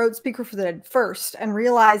actually wrote Speaker for the Dead first and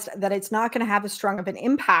realized that it's not going to have as strong of an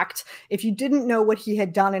impact if you didn't know what he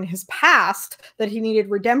had done in his past that he needed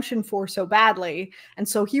redemption for so badly. And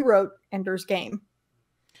so he wrote Ender's Game.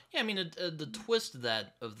 Yeah, I mean, the twist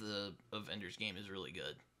of Ender's Game is really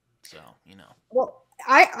good. So, Well,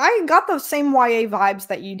 I got those same YA vibes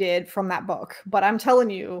that you did from that book, but I'm telling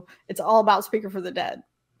you, it's all about Speaker for the Dead.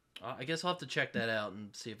 I guess I'll have to check that out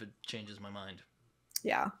and see if it changes my mind.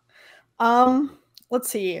 Yeah. Let's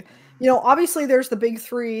see. Obviously there's the big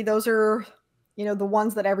three. Those are, the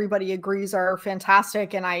ones that everybody agrees are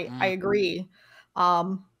fantastic. And I agree.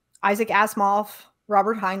 Isaac Asimov,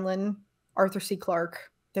 Robert Heinlein, Arthur C. Clarke.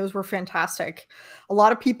 Those were fantastic. A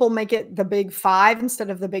lot of people make it the big five instead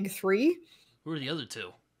of the big three. Who are the other two?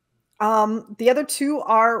 The other two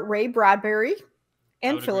are Ray Bradbury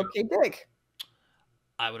and Philip K. Dick.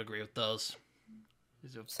 I would agree with those.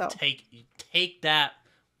 So take that,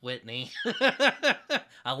 Whitney.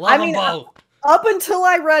 I love them both. Up until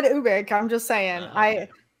I read Ubik, I'm just saying. Okay.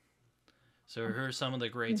 So here are some of the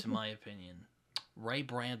greats in my opinion. Ray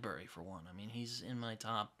Bradbury, for one. I mean, he's in my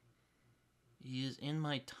top. He is in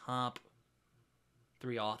my top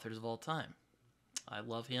 3 authors of all time. I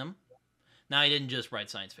love him. Now, he didn't just write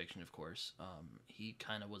science fiction, of course. He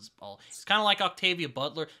kind of was all... It's kind of like Octavia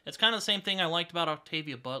Butler. It's kind of the same thing I liked about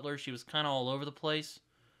Octavia Butler. She was kind of all over the place.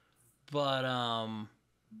 But,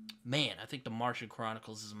 man, I think The Martian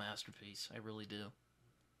Chronicles is a masterpiece. I really do.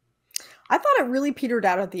 I thought it really petered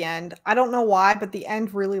out at the end. I don't know why, but the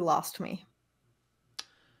end really lost me.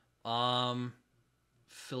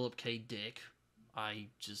 Philip K. Dick. I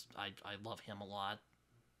love him a lot.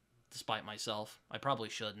 despite myself. I probably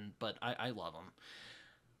shouldn't, but I love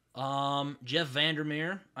him. Jeff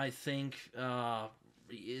Vandermeer, I think,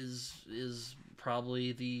 is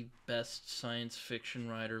probably the best science fiction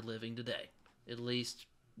writer living today. At least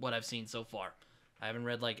what I've seen so far. I haven't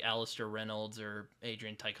read like Alistair Reynolds or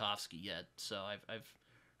Adrian Tchaikovsky yet, so I've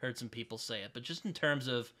heard some people say it. But just in terms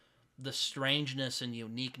of the strangeness and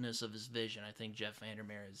uniqueness of his vision, I think Jeff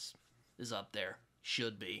Vandermeer is up there.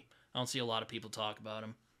 Should be. I don't see a lot of people talk about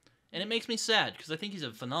him. And it makes me sad, because I think he's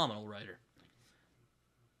a phenomenal writer.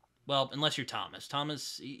 Well, unless you're Thomas.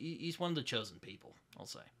 Thomas, he's one of the chosen people, I'll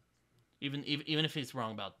say. Even if he's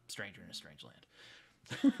wrong about Stranger in a Strange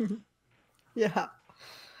Land. Yeah.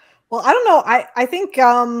 Well, I don't know. I think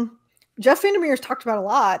Jeff Vandermeer's talked about a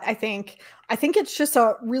lot. I think it's just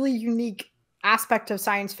a really unique aspect of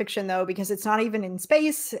science fiction, though, because it's not even in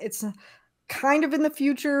space. It's kind of in the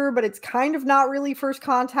future, but it's kind of not really first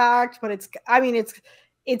contact. But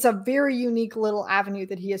it's a very unique little avenue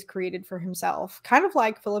that he has created for himself, kind of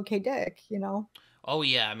like Philip K. Dick, you know. Oh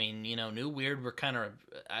yeah, I mean, New Weird were kind of,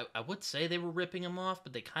 I would say they were ripping him off,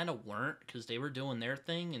 but they kind of weren't, because they were doing their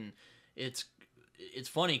thing, and it's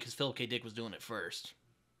funny because Philip K. Dick was doing it first,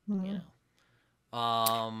 you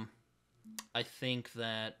know. I think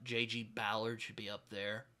that J.G. Ballard should be up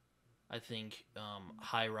there. I think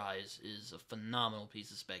High Rise is a phenomenal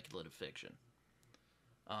piece of speculative fiction.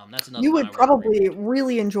 That's another. You would probably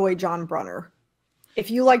really enjoy John Brunner. If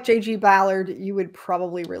you like J.G. Ballard, you would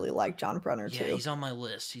probably really like John Brunner too. Yeah, he's on my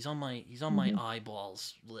list. He's on my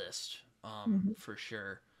eyeballs list, for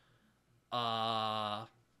sure.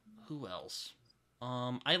 Who else?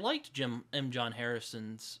 I liked John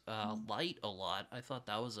Harrison's Light a lot. I thought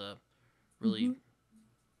that was really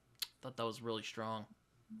strong.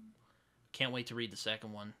 Can't wait to read the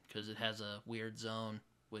second one because it has a weird zone,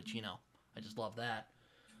 which I just love that.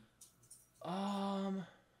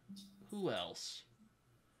 Who else?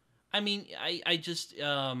 I mean, I just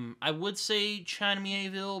I would say China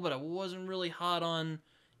Mieville, but I wasn't really hot on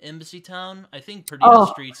Embassy Town. I think Perdido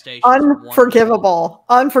Street Station. Unforgivable.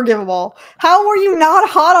 Unforgivable. How were you not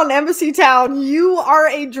hot on Embassy Town? You are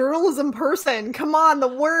a journalism person. Come on, the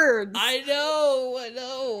words. I know.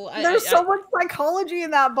 There's so much psychology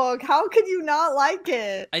in that book. How could you not like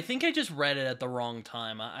it? I think I just read it at the wrong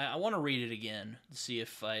time. I want to read it again to see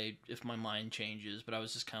if my mind changes, but I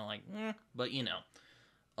was just kind of like, but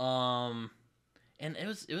and it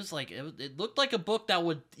was like it looked like a book that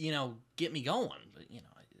would get me going, but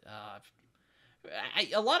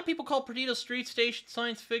a lot of people call Perdido Street Station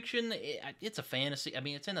science fiction. It's a fantasy. I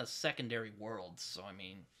mean, it's in a secondary world, so I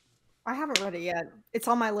mean, I haven't read it yet. It's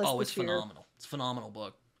on my list. Oh, it's phenomenal. It's a phenomenal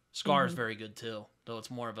book. Scar is very good too, though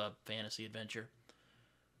it's more of a fantasy adventure.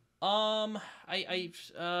 But I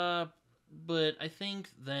think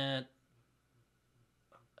that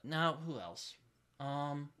now who else?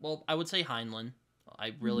 Well, I would say Heinlein.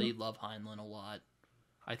 I really love Heinlein a lot.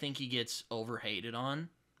 I think he gets overhated on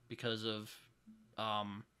because of,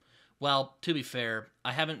 well, to be fair,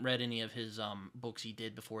 I haven't read any of his books he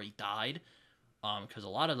did before he died, because a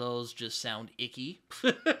lot of those just sound icky.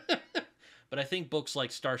 But I think books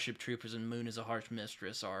like Starship Troopers and Moon is a Harsh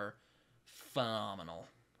Mistress are phenomenal.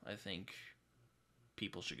 I think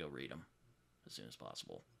people should go read them as soon as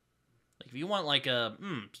possible. Like, if you want, like,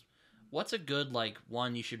 what's a good, like,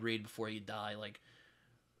 one you should read before you die? Like,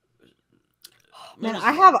 man,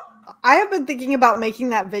 I have been thinking about making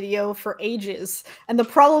that video for ages, and the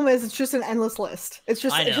problem is it's just an endless list. It's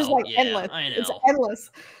just endless. I know. It's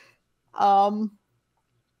endless.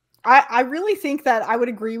 I really think that I would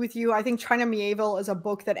agree with you. I think China Mieville is a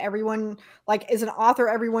book that everyone, like, is an author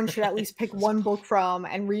everyone should at least pick one book from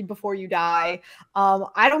and read before you die.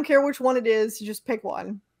 I don't care which one it is, you just pick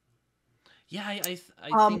one. Yeah, I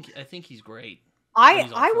think he's great.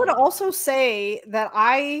 I would also say that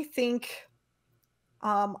I think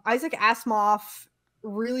Isaac Asimov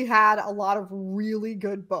really had a lot of really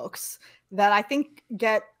good books that I think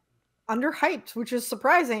get underhyped, which is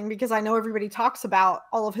surprising because I know everybody talks about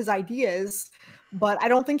all of his ideas, but I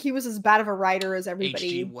don't think he was as bad of a writer as everybody.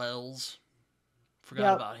 H.G. Wells.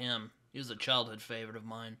 Forgot about him. He was a childhood favorite of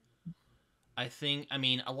mine. I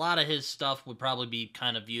mean, a lot of his stuff would probably be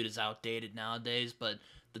kind of viewed as outdated nowadays, but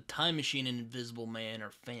The Time Machine and Invisible Man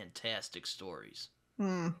are fantastic stories.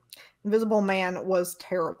 Invisible Man was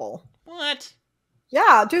terrible. What?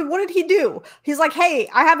 Yeah, dude, what did he do? He's like, hey,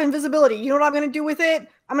 I have invisibility. You know what I'm going to do with it?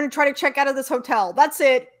 I'm going to try to check out of this hotel. That's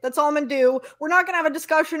it. That's all I'm going to do. We're not going to have a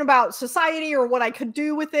discussion about society or what I could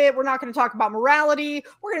do with it. We're not going to talk about morality.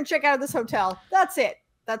 We're going to check out of this hotel. That's it.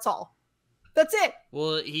 That's all. That's it.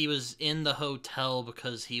 Well, he was in the hotel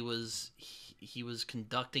because he was he was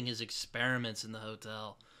conducting his experiments in the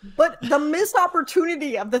hotel. But the missed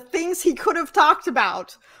opportunity of the things he could have talked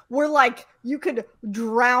about were like, you could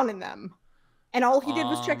drown in them. And all he did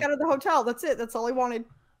was check out of the hotel. That's it. That's all he wanted.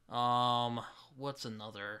 What's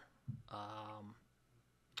another?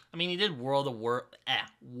 I mean, he did War of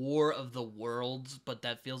the Worlds, but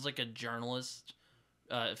that feels like a journalist.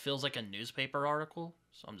 It feels like a newspaper article.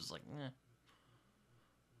 So I'm just like, eh.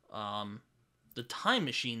 The Time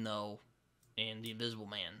Machine, though, and The Invisible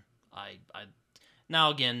Man, I now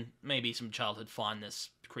again, maybe some childhood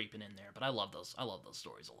fondness creeping in there, but I love those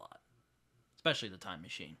stories a lot, especially The Time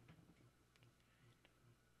Machine.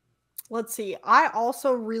 Let's see. I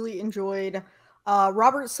also really enjoyed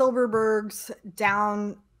Robert Silverberg's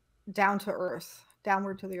Downward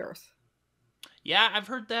to the Earth. Yeah, I've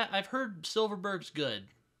heard that. I've heard Silverberg's good.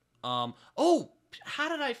 How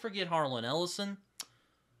did I forget Harlan Ellison?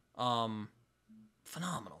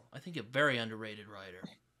 Phenomenal. I think a very underrated writer.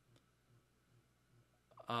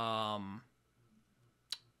 I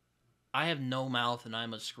Have No Mouth and I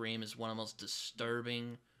Must Scream is one of the most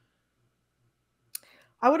disturbing.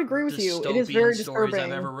 I would agree with you. It is very stories disturbing.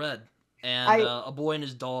 I've ever read. And A Boy and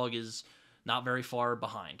His Dog is not very far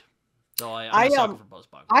behind. So I'm a sucker for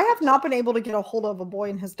both books. I have not been able to get a hold of A Boy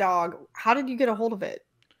and His Dog. How did you get a hold of it?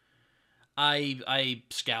 I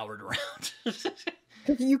scoured around.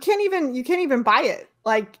 You can't even buy it.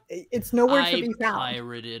 Like, it's nowhere to be found. I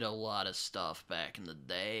pirated a lot of stuff back in the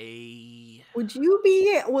day. Would you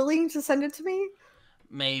be willing to send it to me?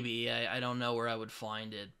 Maybe. I don't know where I would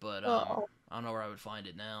find it, but I don't know where I would find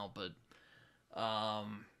it now, but I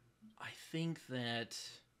think that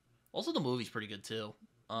also the movie's pretty good too.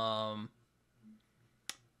 But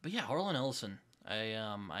yeah, Harlan Ellison.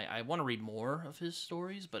 I want to read more of his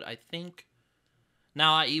stories, but I think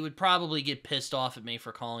now he would probably get pissed off at me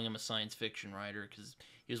for calling him a science fiction writer because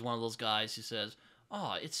he was one of those guys who says,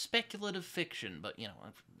 "Oh, it's speculative fiction," but you know,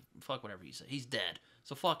 fuck whatever you say. He's dead,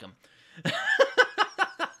 so fuck him.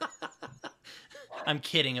 I'm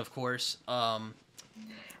kidding, of course.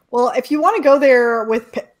 Well, if you want to go there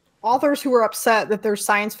with authors who are upset that they're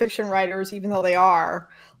science fiction writers, even though they are,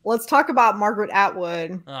 let's talk about Margaret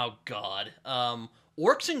Atwood. Oh God,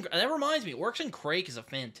 that reminds me, Orcs and Crake is a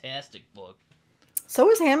fantastic book. So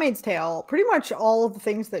is Handmaid's Tale. Pretty much all of the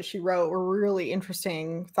things that she wrote were really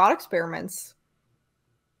interesting thought experiments.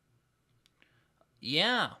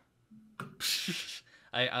 Yeah.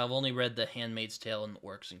 I've only read The Handmaid's Tale and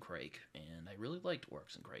Orcs and Crake, and I really liked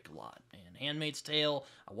Orcs and Crake a lot. And Handmaid's Tale,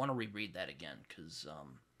 I want to reread that again, because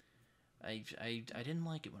I didn't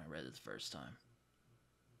like it when I read it the first time.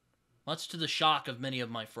 Much to the shock of many of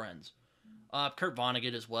my friends. Kurt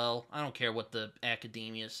Vonnegut as well. I don't care what the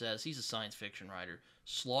academia says. He's a science fiction writer.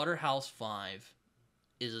 Slaughterhouse-Five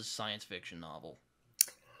is a science fiction novel.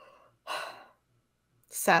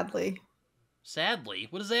 Sadly. Sadly?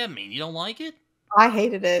 What does that mean? You don't like it? I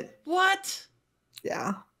hated it. What?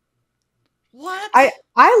 Yeah. What?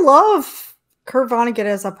 I love Kurt Vonnegut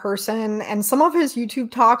as a person, and some of his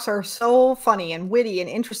YouTube talks are so funny and witty and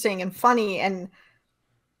interesting and funny, and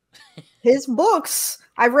his books,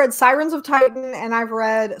 I've read Sirens of Titan and I've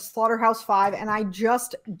read Slaughterhouse-Five, and I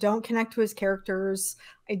just don't connect to his characters.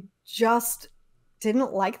 I just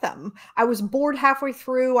didn't like them. I was bored halfway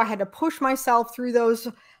through. I had to push myself through those.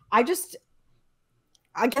 I guess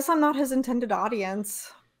I'm not his intended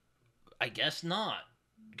audience. I guess not,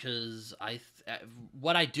 because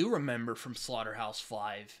what I do remember from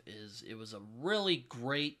Slaughterhouse-Five is it was a really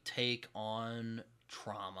great take on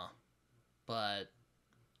trauma, but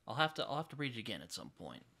I'll have to read it again at some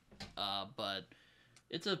point. But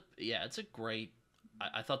it's a great.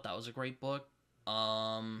 I thought that was a great book.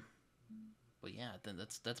 But yeah, then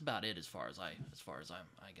that's about it as far as I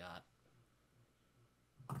got.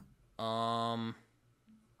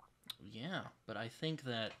 Yeah, but I think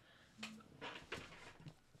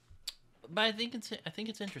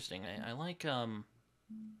it's interesting. I like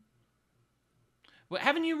Well,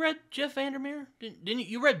 haven't you read Jeff Vandermeer? Didn't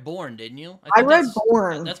you read Born? Didn't you? I read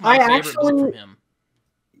Born. That's my favorite book from him.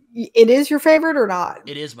 It is your favorite or not?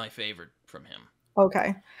 It is my favorite from him.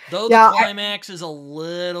 Okay. Though the climax is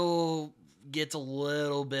gets a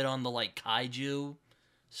little bit on the like kaiju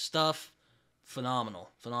stuff. Phenomenal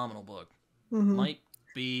book. Mm-hmm. Might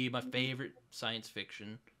be my favorite science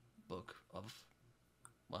fiction book of,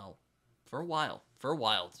 well, for a while.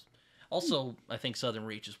 Also, I think Southern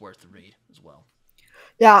Reach is worth the read as well.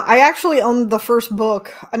 Yeah, I actually own the first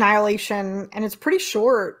book, Annihilation, and it's pretty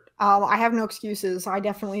short. I have no excuses. I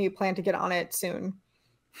definitely plan to get on it soon.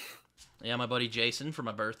 Yeah, my buddy Jason, for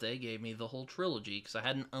my birthday, gave me the whole trilogy because I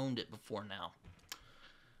hadn't owned it before now.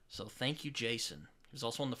 So thank you, Jason. He was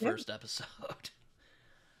also on the Yep. first episode.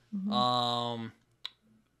 Mhm.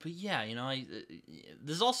 But yeah,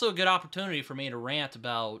 this is also a good opportunity for me to rant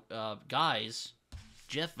about guys.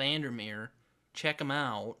 Jeff Vandermeer, check him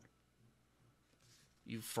out.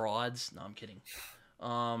 You frauds. No, I'm kidding.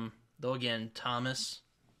 Though again, Thomas,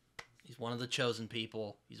 he's one of the chosen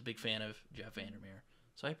people. He's a big fan of Jeff Vandermeer,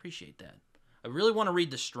 so I appreciate that. I really want to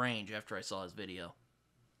read The Strange after I saw his video.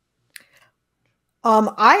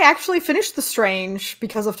 I actually finished The Strange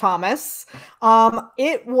because of Thomas.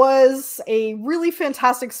 It was a really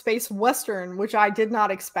fantastic space western, which I did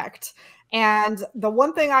not expect. And the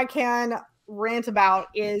one thing I can rant about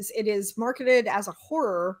is it is marketed as a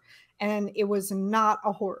horror, and it was not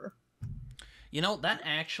a horror. That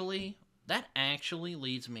actually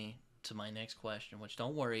leads me to my next question, which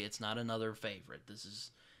don't worry, it's not another favorite. This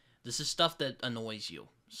is stuff that annoys you.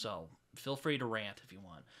 So, feel free to rant if you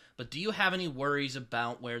want. But do you have any worries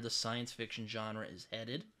about where the science fiction genre is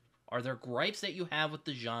headed? Are there gripes that you have with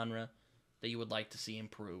the genre that you would like to see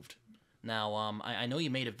improved? Now, I know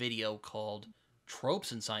you made a video called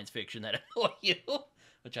Tropes in Science Fiction that annoy you,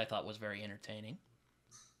 which I thought was very entertaining.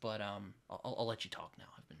 But I'll let you talk now.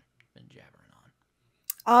 I've been jabbering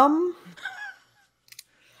on.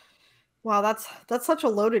 Wow, that's such a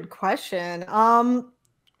loaded question.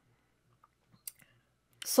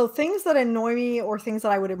 So things that annoy me or things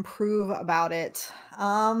that I would improve about it.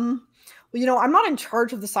 I'm not in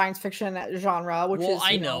charge of the science fiction genre, which is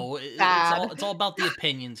I know bad. it's all about the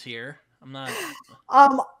opinions here. I'm not.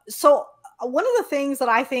 So one of the things that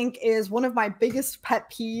I think is one of my biggest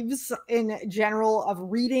pet peeves in general of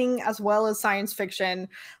reading as well as science fiction,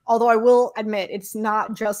 although I will admit it's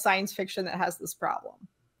not just science fiction that has this problem.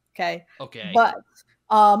 Okay. But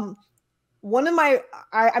one of my,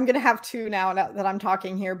 I'm going to have two now that I'm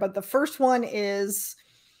talking here, but the first one is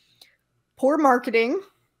poor marketing,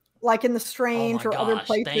 like in The Strange or other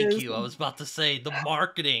places. Thank you. I was about to say the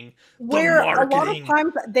marketing. Where a lot of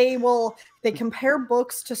times they compare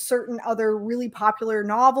books to certain other really popular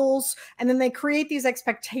novels, and then they create these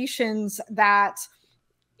expectations that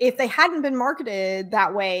if they hadn't been marketed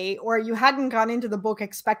that way, or you hadn't gone into the book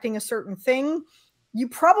expecting a certain thing, you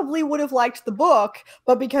probably would have liked the book,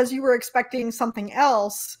 but because you were expecting something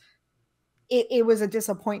else, it was a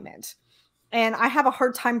disappointment. And I have a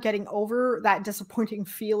hard time getting over that disappointing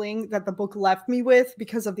feeling that the book left me with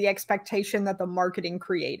because of the expectation that the marketing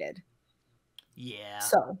created. Yeah.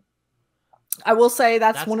 So I will say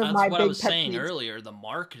that's one of my big what I was pet saying peeves. earlier. The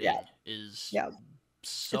marketing is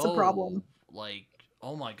so, it's a problem. Like,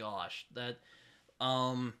 oh my gosh, that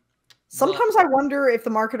sometimes I wonder if the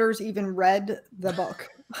marketers even read the book.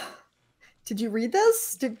 Did you read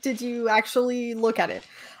this? Did you actually look at it?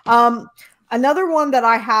 Another one that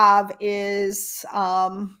I have is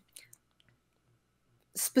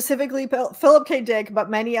specifically Philip K. Dick, but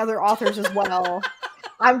many other authors as well.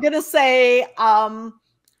 I'm going to say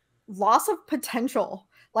loss of potential.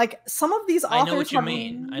 Like some of these authors have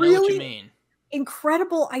really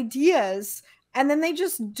incredible ideas, and then they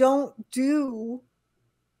just don't do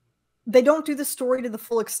the story to the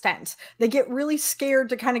full extent. They get really scared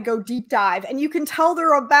to kind of go deep dive, and you can tell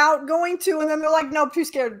they're about going to, and then they're like, nope, too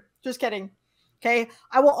scared. Just kidding. Okay.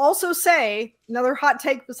 I will also say another hot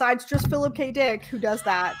take besides just Philip K. Dick, who does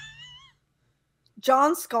that.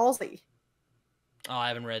 John Scalzi. Oh, I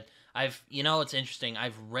haven't read. It's interesting.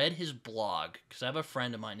 I've read his blog because I have a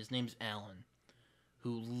friend of mine. His name's Alan,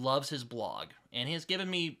 who loves his blog, and he has given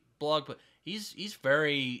me blog. But he's a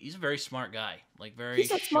very smart guy. Like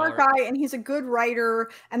he's a smart guy, and he's a good writer.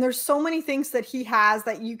 And there's so many things that he has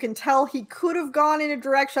that you can tell he could have gone in a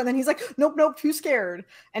direction. Then he's like, nope, too scared.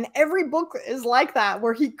 And every book is like that,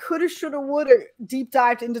 where he coulda, shoulda, woulda deep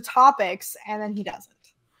dived into topics, and then he doesn't.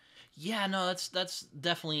 Yeah, no, that's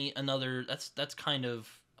definitely another. That's kind of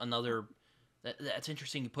another. That's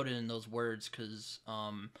interesting you put it in those words because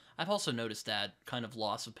I've also noticed that kind of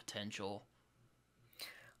loss of potential.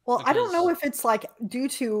 Well, I don't know if it's like due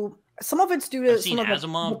to some of it's due to I've seen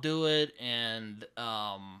Asimov do it, and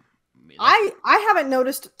I haven't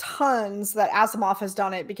noticed tons that Asimov has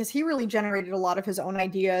done it because he really generated a lot of his own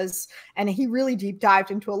ideas and he really deep dived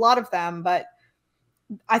into a lot of them. But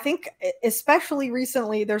I think especially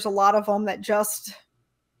recently, there's a lot of them that just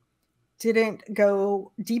didn't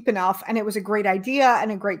go deep enough, and it was a great idea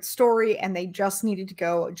and a great story, and they just needed to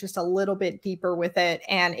go just a little bit deeper with it,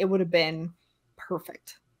 and it would have been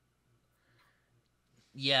perfect.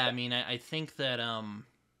 Yeah, I mean, I think that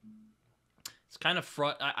it's kind of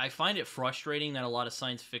I find it frustrating that a lot of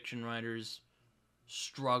science fiction writers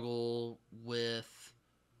struggle with,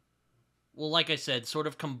 well, like I said, sort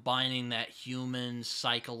of combining that human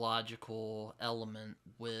psychological element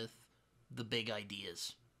with the big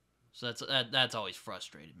ideas. So that's always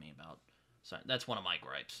frustrated me about. So that's one of my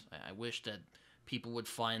gripes. I wish that people would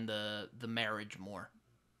find the marriage more.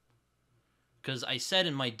 Because I said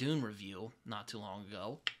in my Dune review not too long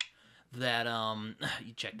ago that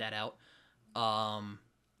you check that out,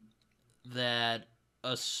 that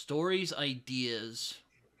a story's ideas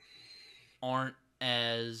aren't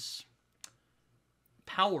as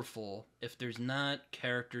powerful if there's not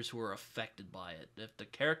characters who are affected by it. If the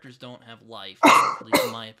characters don't have life, at least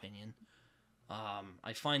in my opinion,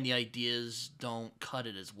 I find the ideas don't cut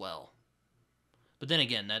it as well. But then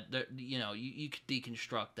again, that you could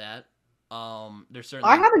deconstruct that. There's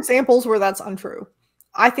certainly. I have examples where that's untrue.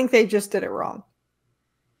 I think they just did it wrong.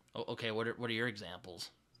 Oh, okay, what are your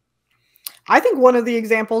examples? I think one of the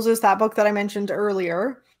examples is that book that I mentioned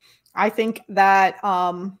earlier. I think that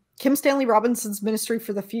Kim Stanley Robinson's Ministry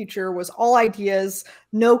for the Future was all ideas,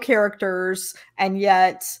 no characters, and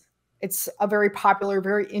yet it's a very popular,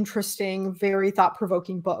 very interesting, very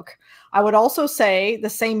thought-provoking book. I would also say the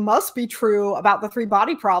same must be true about The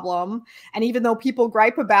Three-Body Problem. And even though people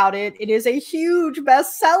gripe about it, it is a huge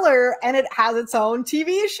bestseller and it has its own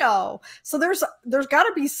TV show. So there's got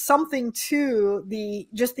to be something to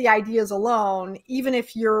just the ideas alone, even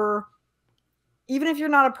if you're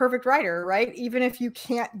not a perfect writer, right? Even if you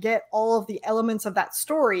can't get all of the elements of that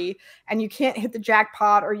story and you can't hit the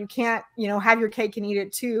jackpot or you can't, have your cake and eat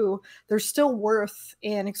it too, there's still worth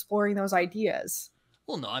in exploring those ideas.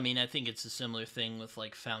 Well, no, I mean, I think it's a similar thing with,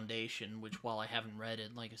 like, Foundation, which, while I haven't read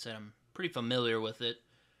it, like I said, I'm pretty familiar with it,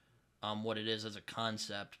 what it is as a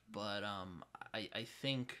concept, but I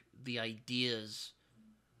think the ideas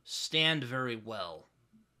stand very well,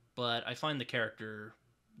 but I find the character,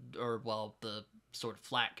 the sort of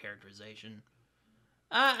flat characterization,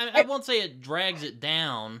 I won't say it drags it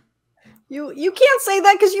down. You can't say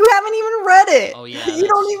that because you haven't even read it. Oh yeah, you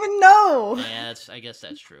don't even know. Yeah, I guess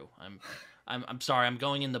that's true. I'm sorry. I'm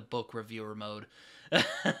going into book reviewer mode.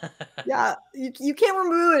 Yeah, you can't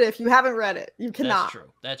remove it if you haven't read it. You cannot.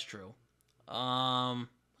 That's true.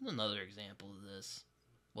 Another example of this.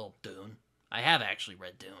 Well, Dune. I have actually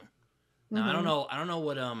read Dune. Now I don't know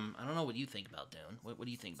what you think about Dune. What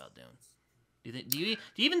do you think about Dune? Do you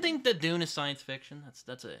even think that Dune is science fiction?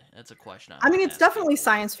 That's a question. I mean, it's definitely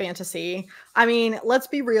science fantasy. I mean, let's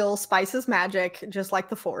be real. Spice is magic, just like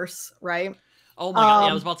the Force, right? Oh my god!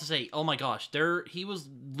 Yeah, I was about to say. Oh my gosh, he was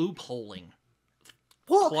loopholing.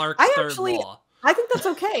 Well, Clarke's third law. I think that's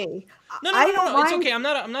okay. No, it's okay. I'm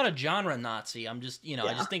not a genre Nazi. I'm just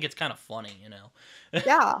I just think it's kind of funny,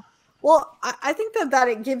 Yeah. Well, I think that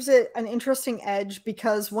it gives it an interesting edge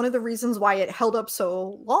because one of the reasons why it held up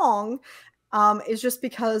so long is just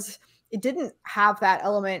because it didn't have that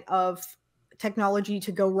element of technology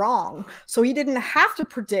to go wrong. So he didn't have to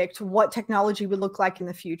predict what technology would look like in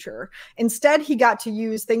the future. Instead, he got to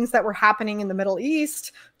use things that were happening in the Middle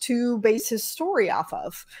East to base his story off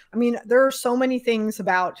of. I mean, there are so many things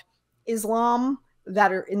about Islam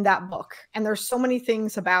that are in that book. And there's so many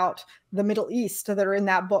things about the Middle East that are in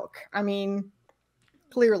that book. I mean,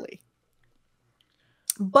 clearly.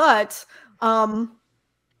 But,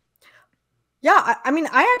 yeah, I mean,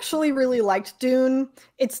 I actually really liked Dune.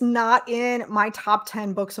 It's not in my top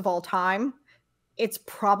 10 books of all time. It's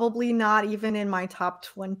probably not even in my top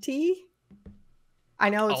 20. I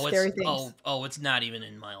know it's scary things. It's not even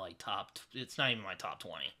in my it's not even my top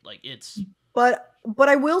 20. Like it's But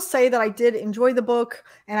I will say that I did enjoy the book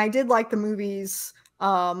and I did like the movies.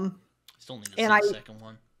 Still need to see the second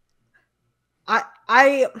one.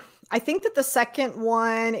 I think that the second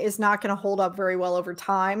one is not going to hold up very well over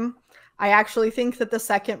time. I actually think that the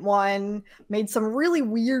second one made some really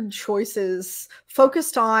weird choices,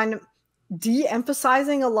 focused on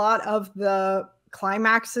de-emphasizing a lot of the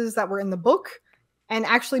climaxes that were in the book and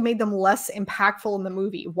actually made them less impactful in the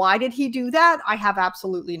movie. Why did he do that? I have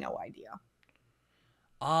absolutely no idea.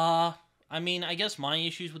 I mean, I guess my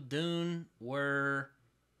issues with Dune were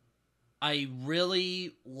I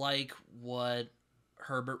really like what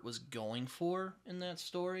Herbert was going for in that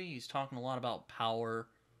story. He's talking a lot about power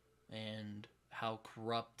and how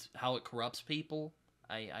it corrupts people.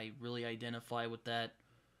 I really identify with that.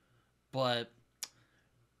 But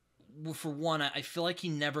for one, I feel like he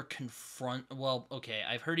never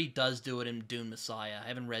I've heard he does do it in Dune Messiah. I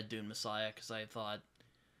haven't read Dune Messiah because I thought,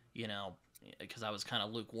 because I was kind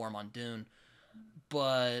of lukewarm on Dune.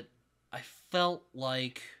 But I felt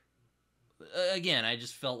like, again, I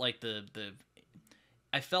just felt like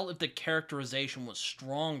I felt if the characterization was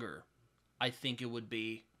stronger, I think it would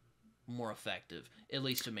be more effective, at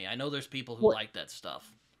least to me. I know there's people who like that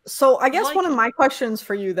stuff. So I guess one of my questions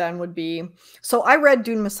for you then would be, so I read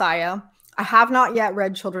Dune Messiah. I have not yet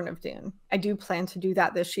read Children of Dune. I do plan to do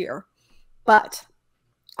that this year. But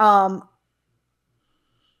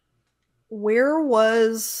where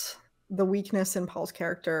was the weakness in Paul's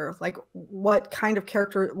character? Like, what kind of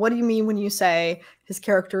character? What do you mean when you say his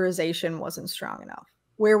characterization wasn't strong enough?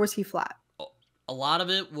 Where was he flat? A lot of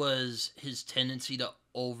it was his tendency to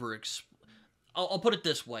I'll put it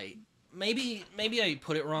this way. Maybe I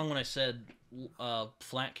put it wrong when I said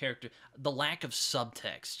flat character. The lack of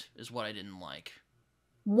subtext is what I didn't like.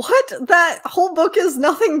 What? That whole book is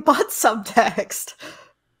nothing but subtext.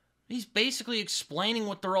 He's basically explaining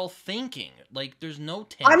what they're all thinking. Like, there's no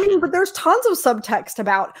tension. I mean, but there's tons of subtext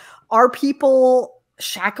about, are people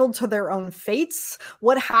shackled to their own fates?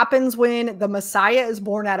 What happens when the Messiah is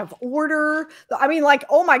born out of order? I mean, like,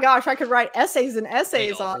 oh my gosh, I could write essays and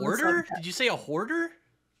essays on order. Did you say a hoarder?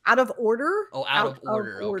 Out of order? Oh, out of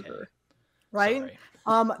order. Okay. Right? Sorry.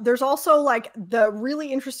 There's also like the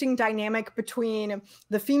really interesting dynamic between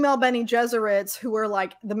the female Bene Gesserits, who are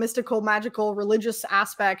like the mystical, magical, religious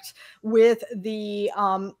aspect, with the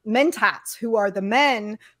Mentats, who are the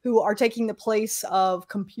men who are taking the place of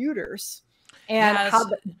computers. And how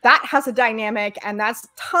that has a dynamic, and that's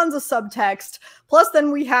tons of subtext. Plus,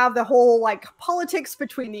 then we have the whole like politics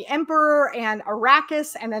between the Emperor and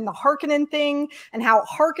Arrakis, and then the Harkonnen thing, and how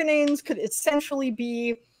Harkonnens could essentially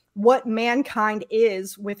be what mankind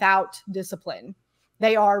is without discipline.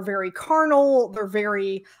 They are very carnal. They're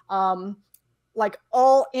very like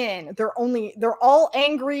all in. They're all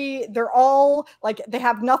angry. They're all like, they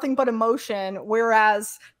have nothing but emotion.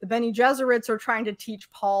 Whereas the Bene Gesserits are trying to teach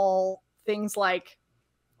Paul things like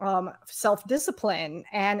self-discipline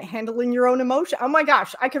and handling your own emotion. Oh my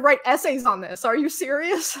gosh, I could write essays on this. Are you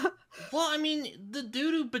serious? Well, I mean, the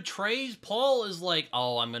dude who betrays Paul is like,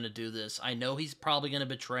 oh, I'm going to do this. I know he's probably going to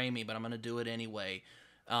betray me, but I'm going to do it anyway.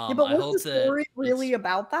 Yeah, but was the story really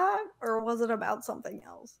about that, or was it about something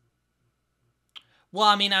else? Well,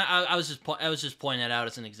 I mean, I was just pointing that out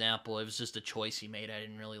as an example. It was just a choice he made I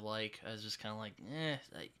didn't really like. I was just kind of like,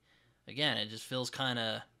 again, it just feels kind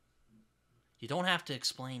of, you don't have to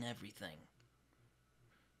explain everything.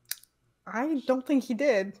 I don't think he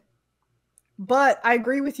did. But I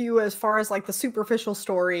agree with you as far as like the superficial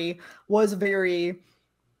story was very,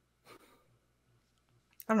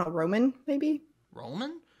 I don't know, Roman, maybe?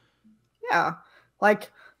 Roman? Yeah.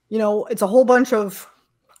 Like, you know, it's a whole bunch of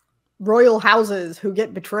royal houses who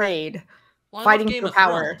get betrayed, fighting for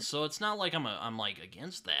power. Thrones, so it's not like I'm like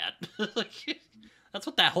against that. Like, that's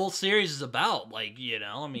what that whole series is about. Like, you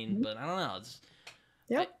know, I mean, but I don't know. It's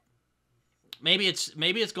maybe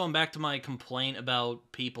it's going back to my complaint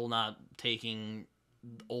about people not taking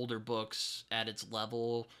older books at its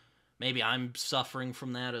level. Maybe I'm suffering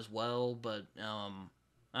from that as well, but I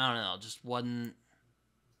don't know. Just wasn't.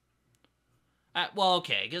 Well,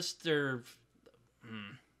 okay. I guess they're.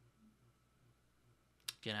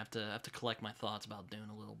 Again, I have to collect my thoughts about Dune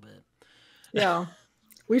a little bit. Yeah.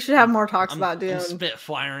 We should have more talks about Dune. I'm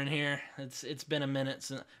spitfiring here. It's been a minute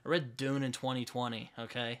since I read Dune in 2020.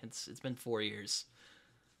 Okay, it's been 4 years.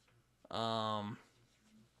 Yeah,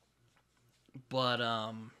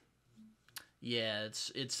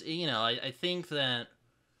 it's you know, I think that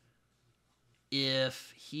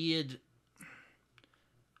if he had,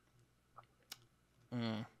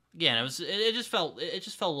 again, it just felt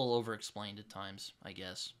a little over explained at times, I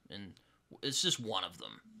guess, and it's just one of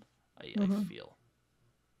them. I feel.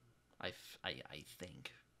 I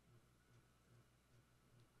think.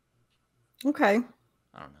 Okay.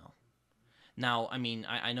 I don't know. Now, I mean,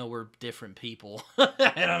 I know we're different people. I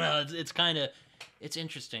don't know. It's kind of, it's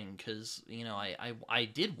interesting because, you know, I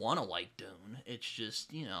did want to like Dune. It's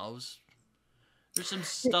just, you know, there's some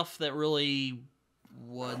stuff that really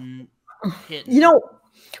wasn't hitting. You know,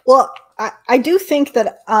 well, I do think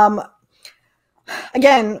that,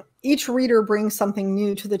 again, each reader brings something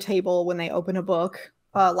new to the table when they open a book.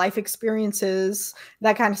 Life experiences,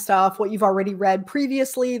 that kind of stuff, what you've already read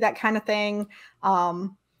previously, that kind of thing.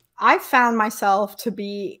 I found myself to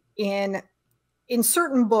be in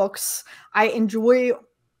certain books, I enjoy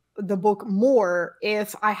the book more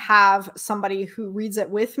if I have somebody who reads it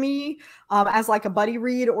with me as like a buddy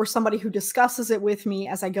read, or somebody who discusses it with me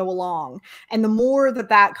as I go along. And the more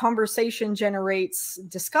that conversation generates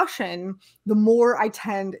discussion, the more I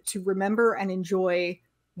tend to remember and enjoy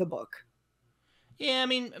the book. Yeah, I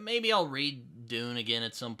mean, maybe I'll read Dune again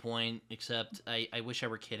at some point, except I wish I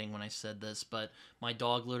were kidding when I said this, but my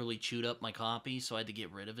dog literally chewed up my copy, so I had to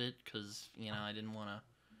get rid of it because, you know, I didn't want to.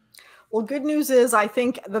 Well, good news is I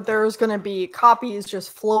think that there's going to be copies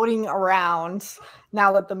just floating around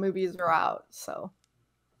now that the movies are out, so.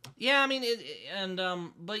 Yeah, I mean,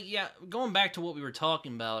 but yeah, going back to what we were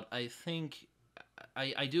talking about, I think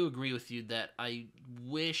I do agree with you that I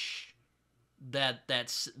wish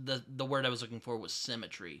that's the word I was looking for was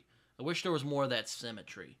symmetry. I wish there was more of that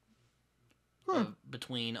symmetry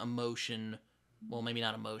between emotion. Well, maybe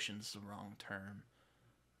not emotion is the wrong term.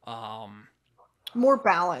 More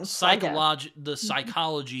balance, I guess. The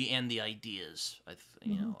psychology and the ideas. I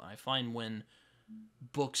find when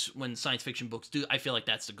science fiction books do, I feel like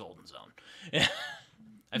that's the golden zone.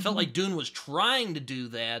 I felt like Dune was trying to do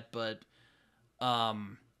that, but I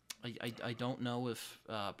don't know if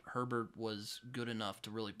Herbert was good enough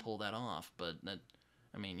to really pull that off. But that,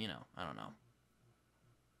 I mean, I don't know.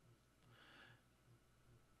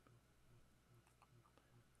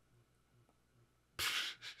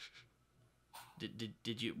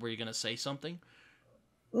 Were you gonna say something?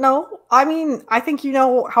 No, I mean, I think you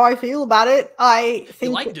know how I feel about it. I think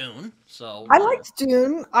you like Dune, so I liked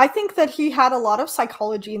Dune. I think that he had a lot of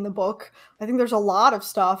psychology in the book. I think there's a lot of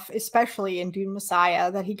stuff, especially in Dune Messiah,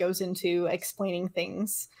 that he goes into explaining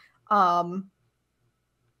things. I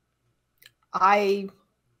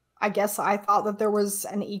guess I thought that there was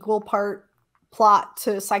an equal part plot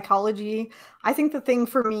to psychology. I think the thing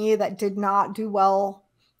for me that did not do well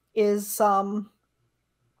is I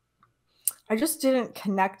just didn't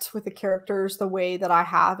connect with the characters the way that I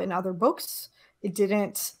have in other books. It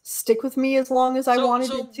didn't stick with me as long as I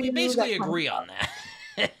wanted it to. We basically agree on that.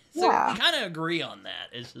 So yeah. we kind of agree on that.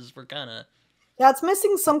 It's just we're kind of... Yeah, it's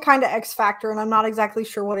missing some kind of X factor, and I'm not exactly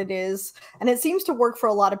sure what it is. And it seems to work for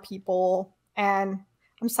a lot of people, and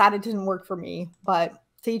I'm sad it didn't work for me, but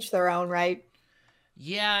to each their own, right?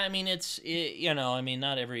 Yeah, I mean,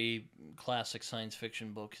 not every classic science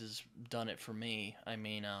fiction book has done it for me. I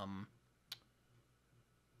mean,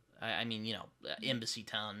 Embassy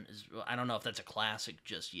Town is... I don't know if that's a classic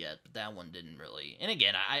just yet, but that one didn't really... And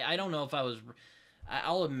again, I don't know if I was...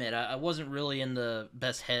 I'll admit, I wasn't really in the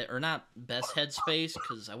best headspace,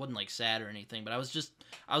 because I wasn't, like, sad or anything, but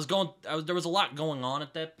there was a lot going on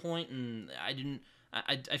at that point, and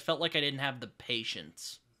I felt like I didn't have the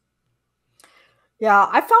patience. Yeah,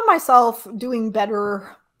 I found myself doing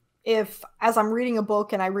better if, as I'm reading a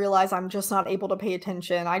book and I realize I'm just not able to pay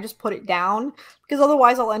attention, I just put it down, because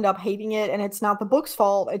otherwise I'll end up hating it, and it's not the book's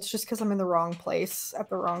fault, it's just because I'm in the wrong place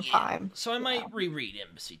at the wrong time. So I might reread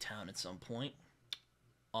Embassy Town at some point.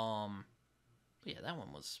 Yeah, that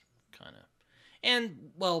one was kind of...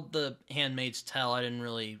 And, well, The Handmaid's Tale I didn't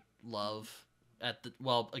really love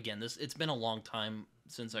again, it's been a long time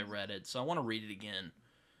since I read it, so I want to read it again.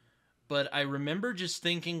 But I remember just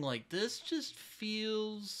thinking, like, this just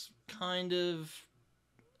feels kind of...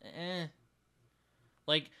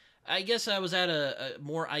 Like, I guess I was at a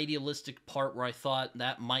more idealistic part where I thought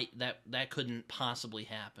that couldn't possibly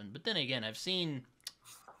happen. But then again, I've seen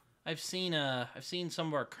some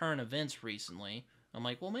of our current events recently. I'm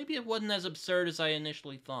like, well, maybe it wasn't as absurd as I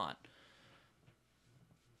initially thought.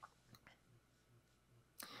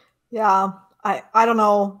 Yeah, I don't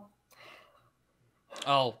know.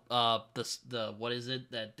 Oh, the what is it?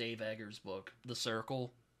 That Dave Eggers book, The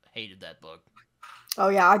Circle. Hated that book. Oh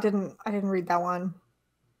yeah, I didn't read that one.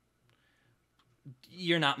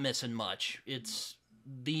 You're not missing much. It's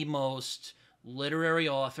the most literary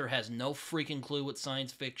author, has no freaking clue what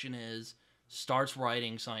science fiction is, starts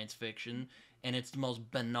writing science fiction, and it's the most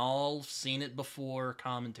banal, seen it before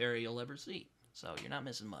commentary you'll ever see. So you're not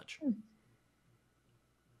missing much.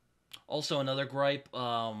 Also, another gripe,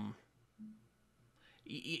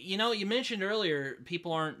 you mentioned earlier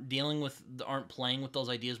people aren't playing with those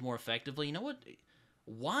ideas more effectively. You know what?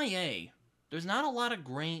 YA, there's not a lot of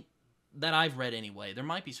great, that I've read anyway. There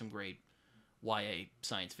might be some great YA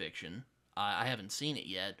science fiction. I haven't seen it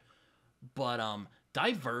yet, but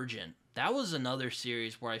Divergent, that was another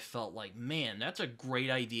series where I felt like, man, that's a great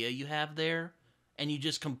idea you have there, and you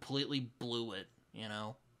just completely blew it,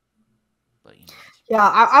 But yeah,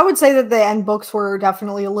 I would say that the end books were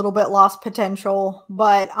definitely a little bit lost potential,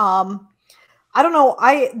 but I don't know.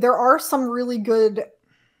 There are some really good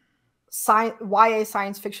YA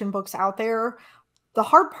science fiction books out there. The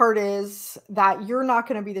hard part is that you're not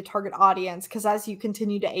going to be the target audience, because as you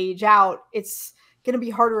continue to age out, it's going to be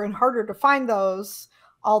harder and harder to find those.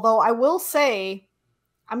 Although I will say,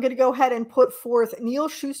 I'm going to go ahead and put forth Neil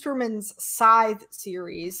Shusterman's Scythe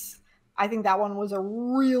series. I think that one was a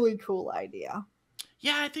really cool idea.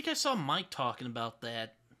 Yeah, I think I saw Mike talking about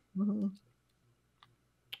that. Mm-hmm.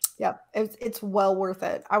 Yep, it's well worth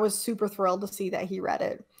it. I was super thrilled to see that he read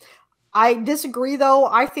it. I disagree, though.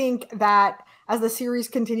 I think that as the series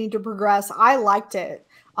continued to progress, I liked it.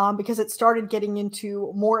 because it started getting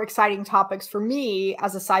into more exciting topics for me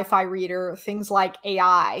as a sci-fi reader, things like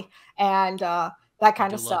AI and that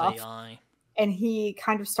kind I of do love stuff. AI. And he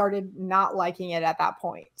kind of started not liking it at that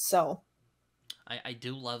point. So I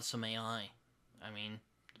do love some AI. I mean,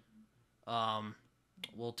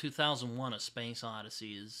 well, 2001: A Space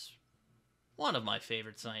Odyssey is one of my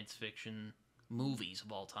favorite science fiction movies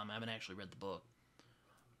of all time. I haven't actually read the book,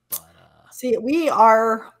 but see, we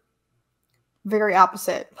are very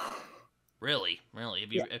opposite. really,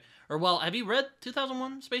 have Yeah. you, have you read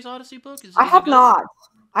 2001: Space Odyssey book? Is I it have good? not.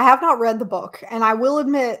 I have not read the book, and I will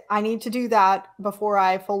admit I need to do that before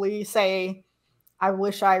I fully say I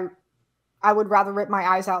wish I would rather rip my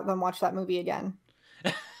eyes out than watch that movie again.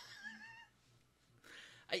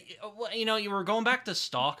 You were going back to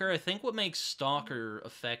Stalker. I think what makes Stalker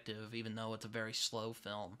effective, even though it's a very slow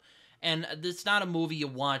film, and it's not a movie you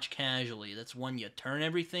watch casually. That's one you turn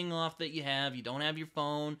everything off that you have. You don't have your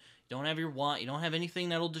phone. You don't have your watch. You don't have anything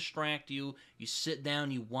that'll distract you. You sit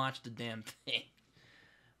down. You watch the damn thing.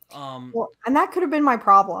 Well, and that could have been my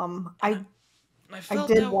problem. I I felt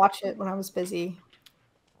did that, watch it when I was busy.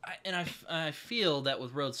 I feel that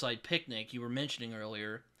with Roadside Picnic, you were mentioning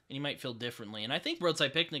earlier, and you might feel differently. And I think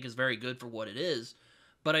Roadside Picnic is very good for what it is,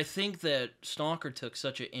 but I think that Stalker took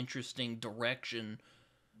such an interesting direction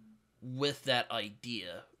with that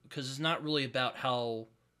idea, because it's not really about how,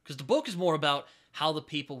 because the book is more about how the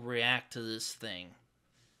people react to this thing.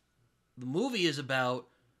 The movie is about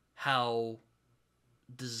how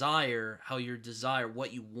your desire,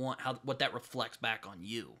 what you want, what that reflects back on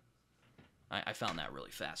you. I found that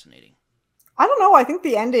really fascinating. I don't know. I think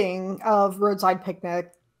the ending of Roadside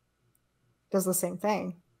Picnic does the same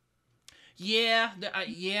thing. Yeah,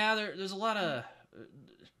 there's a lot of,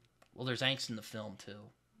 well, there's angst in the film too.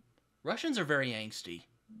 Russians are very angsty.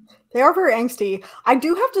 They are very angsty. I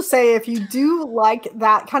do have to say, if you do like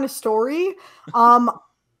that kind of story,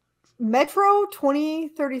 Metro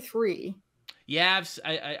 2033. Yeah,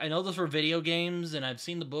 I know those were video games, and I've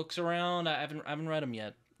seen the books around. I haven't read them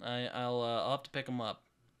yet. I'll have to pick them up.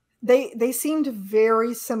 They seemed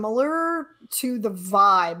very similar to the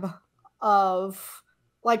vibe of,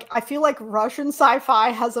 like, I feel like Russian sci-fi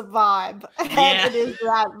has a vibe, and Yeah. it is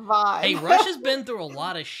that vibe. Hey, Russia's been through a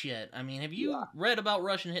lot of shit. I mean, have you Yeah. read about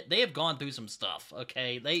Russian hit? They have gone through some stuff.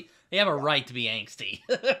 Okay, they have a right to be angsty.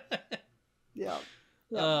 Yeah.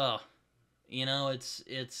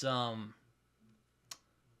 It's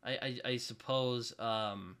I suppose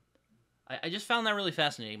I just found that really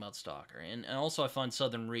fascinating about Stalker, and also I find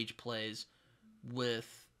Southern Reach plays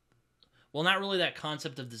with, well, not really that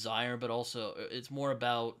concept of desire, but also it's more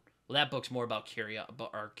about, well, that book's more about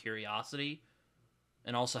our curiosity,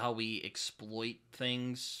 and also how we exploit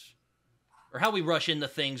things, or how we rush into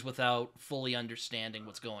things without fully understanding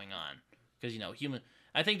what's going on. Because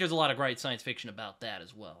I think there's a lot of great science fiction about that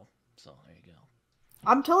as well. So there you go.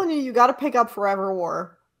 I'm telling you, you got to pick up Forever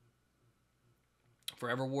War.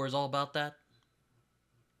 Forever War is all about that.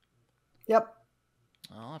 Yep.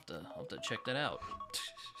 I'll have to check that out.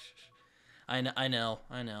 I know.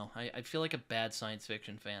 I feel like a bad science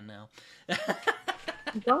fiction fan now.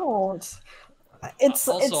 Don't. It's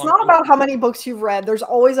Also, not about how many books you've read. There's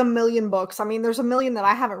always a million books. I mean, there's a million that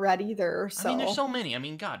I haven't read either. So. I mean, there's so many. I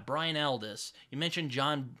mean, God, Brian Aldiss. You mentioned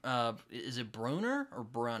John. Is it Brunner or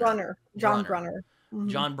Brunner? Brunner. John Brunner. Mm-hmm.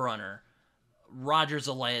 John Brunner. Roger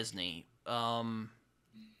Zelazny.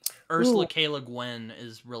 Ursula K. Le Guin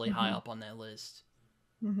is really high up on that list.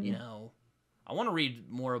 Mm-hmm. I want to read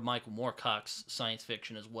more of Michael Moorcock's science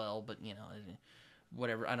fiction as well, but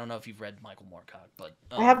whatever. I don't know if you've read Michael Moorcock, but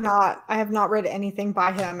I have not. I have not read anything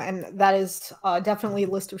by him, and that is definitely a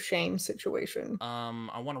list of shame situation.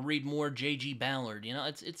 I want to read more J.G. Ballard.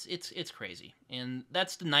 It's crazy, and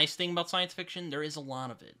that's the nice thing about science fiction. There is a lot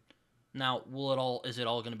of it. Now, is it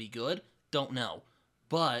all going to be good? Don't know,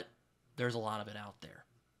 but there's a lot of it out there.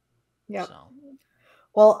 Yeah. So.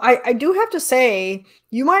 Well, I do have to say,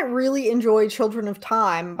 you might really enjoy Children of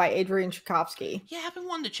Time by Adrian Tchaikovsky. Yeah, I've been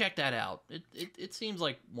wanting to check that out. It seems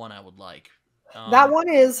like one I would like. That one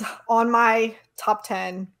is on my top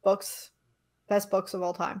 10 best books of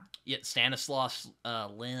all time. Yeah, Stanislaus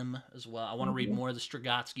Lem as well. I want to read more of the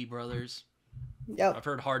Strugatsky brothers. Yep. I've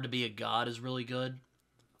heard Hard to Be a God is really good.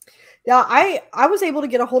 Yeah, I was able to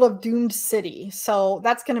get a hold of Doomed City, so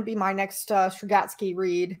that's going to be my next Strugatsky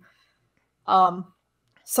read.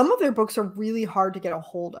 Some of their books are really hard to get a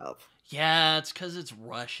hold of. Yeah, it's because it's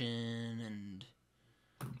Russian, and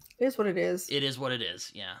It is what it is. It is what it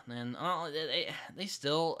is, yeah. And they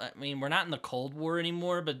still, I mean, we're not in the Cold War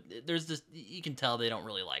anymore, but there's this, you can tell they don't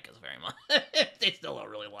really like us very much. They still don't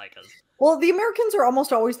really like us. Well, the Americans are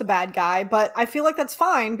almost always the bad guy, but I feel like that's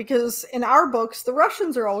fine because in our books, the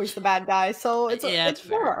Russians are always the bad guy. So it's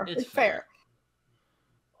fair. It's fair.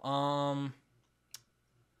 I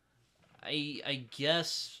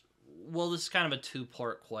guess, well, this is kind of a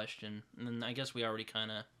two-part question, and I guess we already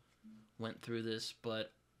kind of went through this,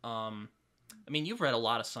 but I mean, you've read a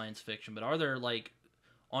lot of science fiction, but are there, like,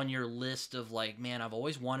 on your list of, like, man, I've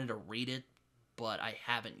always wanted to read it, but I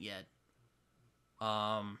haven't yet?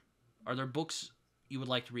 Are there books you would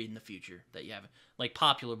like to read in the future that you haven't, like,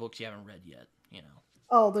 popular books you haven't read yet, you know?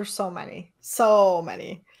 Oh, there's so many. So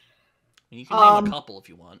many. And you can name a couple if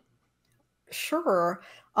you want. Sure.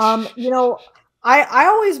 You know, I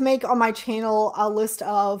always make on my channel a list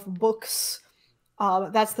of books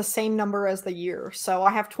that's the same number as the year. So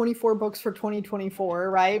I have 24 books for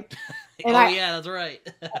 2024, right? And yeah, that's right.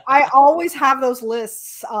 I always have those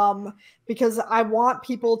lists because I want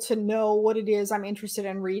people to know what it is I'm interested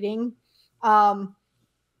in reading. I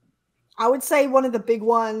would say one of the big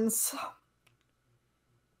ones,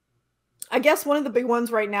 I guess one of the big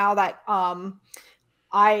ones right now that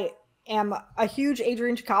I am a huge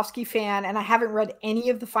Adrian Tchaikovsky fan, and I haven't read any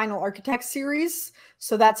of the Final Architect series,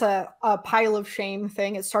 so that's a pile of shame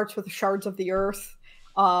thing. It starts with the Shards of the Earth.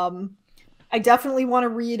 I definitely want to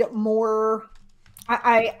read more.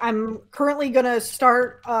 I'm currently going to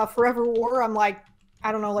start Forever War. I'm like,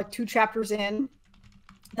 I don't know, like 2 chapters in.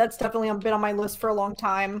 That's definitely been on my list for a long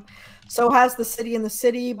time. So has The City in the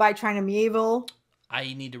City by China Mieville.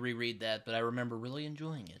 I need to reread that, but I remember really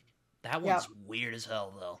enjoying it. That one's weird as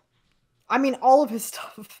hell, though. I mean, all of his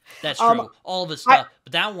stuff. That's true. All of his stuff.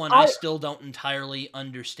 But that one, I still don't entirely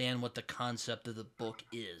understand what the concept of the book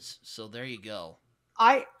is. So there you go.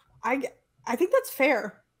 I think that's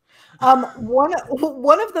fair. One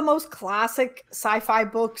of the most classic sci-fi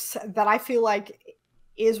books that I feel like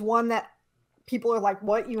is one that people are like,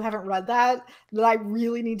 what? You haven't read that? That I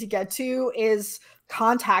really need to get to is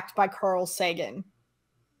Contact by Carl Sagan.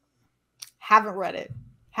 Haven't read it.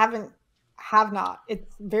 Have not.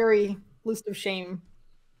 It's very list of shame.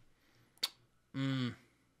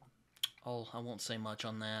 Oh, I won't say much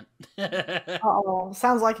on that. Oh,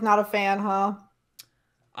 sounds like not a fan, huh?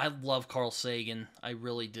 I love Carl Sagan. I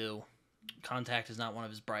really do. Contact is not one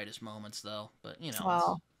of his brightest moments, though. But, you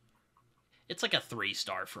know, it's like a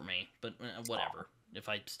 3-star for me. But whatever, if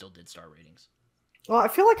I still did star ratings. Well, I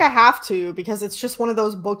feel like I have to, because it's just one of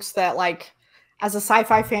those books that, like, as a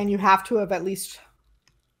sci-fi fan, you have to have at least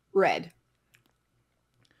read.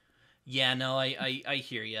 Yeah, no, I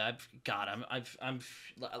hear you. I'm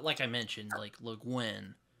like I mentioned, like Le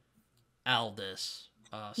Guin, Aldous,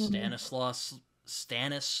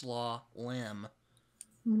 Stanislaw Lem.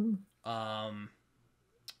 You know,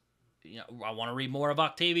 I want to read more of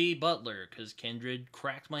Octavia Butler because Kindred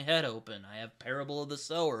cracked my head open. I have Parable of the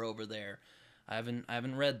Sower over there. I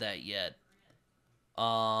haven't read that yet.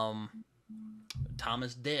 Thomas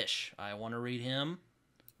Dish, I want to read him.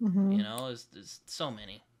 You know, there's so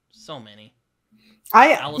many. So many.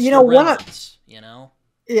 Alistair Reynolds, you know?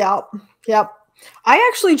 Yep. I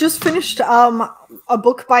actually just finished a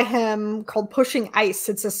book by him called Pushing Ice.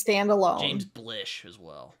 It's a standalone. James Blish as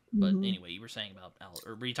well. But anyway, you were saying about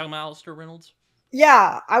or were you talking about Alistair Reynolds?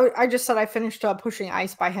 Yeah, I just said I finished Pushing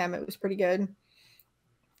Ice by him. It was pretty good.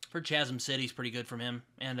 For Chasm City's pretty good from him,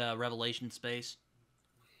 and Revelation Space.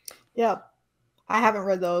 Yep. I haven't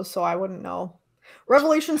read those, so I wouldn't know.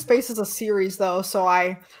 Revelation Space is a series, though, so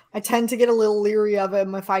I tend to get a little leery of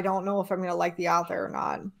him if I don't know if I'm going to like the author or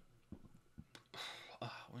not.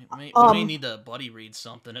 We may need to buddy read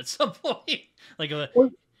something at some point. Like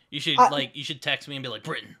you should text me and be like,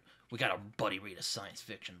 Britton, we got to buddy read a science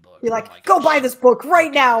fiction book. Be like, go buy this book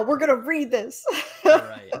right now. We're going to read this. All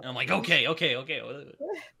right. And I'm like, okay.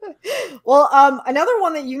 Well, another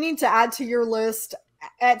one that you need to add to your list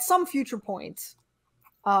at some future point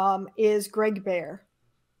is Greg Bear.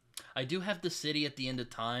 I do have The City at the End of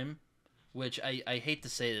Time, which I hate to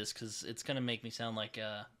say this because it's going to make me sound like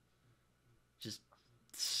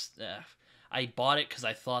I bought it because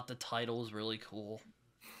I thought the title was really cool.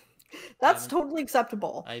 That's totally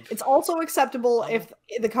acceptable. It's also acceptable if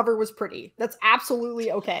the cover was pretty. That's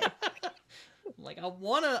absolutely okay. Like I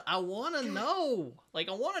wanna know. Like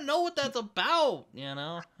I wanna know what that's about, you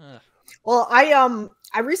know? Ugh. Well,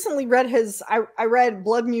 I recently read I read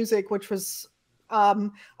Blood Music, which was a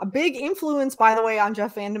big influence, by the way, on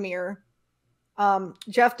Jeff Vandermeer.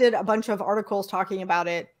 Jeff did a bunch of articles talking about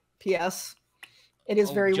it. P.S. It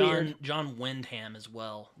is very weird. John Wyndham as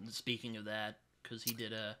well. Speaking of that, because he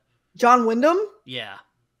did a John Wyndham. yeah.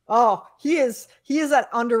 Oh, he is that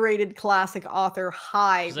underrated classic author.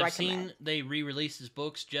 High Because I've recommend. seen they re-released his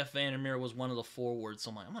books. Jeff Vandermeer was one of the forewords,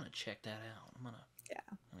 so I'm gonna check that out. I'm gonna give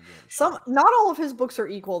it a shot. Not all of his books are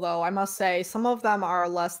equal, though. I must say, some of them are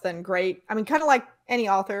less than great. I mean, kind of like any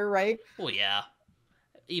author, right? Well, yeah.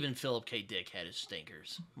 Even Philip K. Dick had his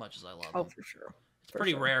stinkers, much as I love him. Oh, for sure. It's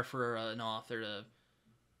pretty rare for an author to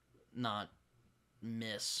not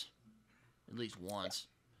miss at least once.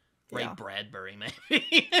 Ray Bradbury,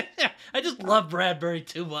 maybe. I just love Bradbury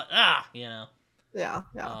too much. You know. Yeah.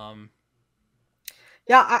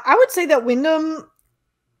 I would say that Wyndham.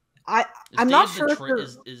 I'm not sure.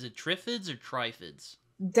 Is it Triffids or Triffids?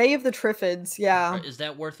 Day of the Triffids. Yeah. Is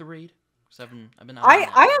that worth a read? I've been.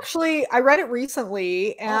 I read it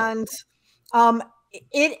recently, and I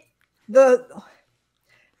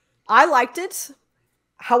liked it.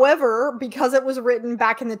 However, because it was written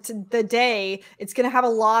back in the day, it's going to have a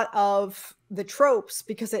lot of the tropes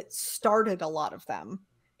because it started a lot of them,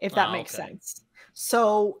 if that makes sense.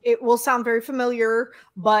 So it will sound very familiar,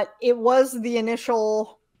 but it was the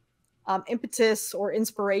initial impetus or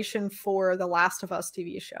inspiration for the Last of Us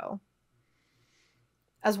TV show,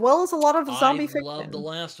 as well as a lot of zombie fiction. I love The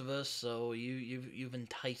Last of Us, so you've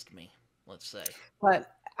enticed me, let's say.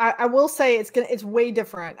 But I will say it's way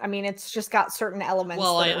different. I mean, it's just got certain elements.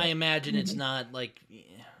 Well, I imagine it's not like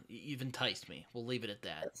you've enticed me. We'll leave it at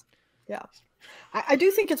that. Yeah, I do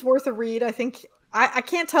think it's worth a read. I think I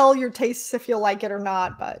can't tell your tastes if you'll like it or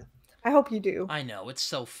not, but I hope you do. I know it's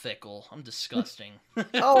so fickle. I'm disgusting.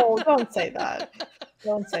 Oh, don't say that.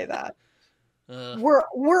 Don't say that.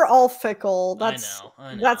 We're all fickle.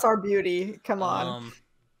 I know. That's our beauty. Come on.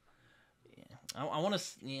 I want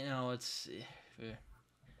to. It's.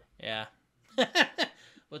 Yeah.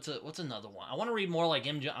 What's another one? I want to read more like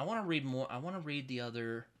M. I want to read more. I want to read the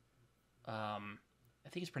other. I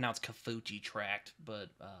think it's pronounced Kafuchi Tract, but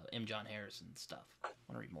M. John Harrison stuff. I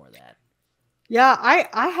want to read more of that. Yeah,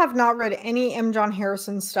 I have not read any M. John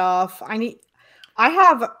Harrison stuff. I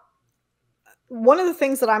have. One of the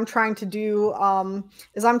things that I'm trying to do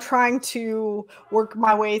is I'm trying to work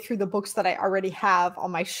my way through the books that I already have on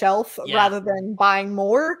my shelf rather than buying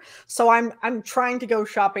more. So I'm trying to go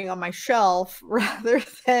shopping on my shelf rather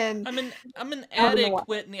than. I'm an addict,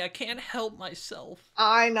 Whitney. I can't help myself.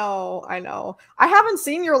 I know. I haven't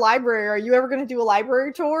seen your library. Are you ever going to do a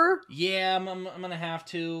library tour? Yeah, I'm going to have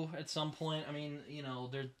to at some point. I mean,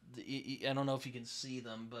 I don't know if you can see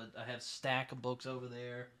them, but I have a stack of books over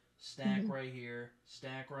there. Stack right here,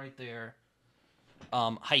 stack right there.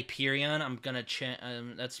 Hyperion, I'm gonna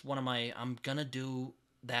that's one of my. I'm gonna do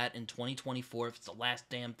that in 2024 if it's the last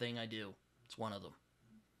damn thing I do. It's one of them.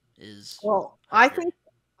 Well, Hyperion.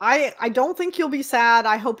 I don't think you'll be sad.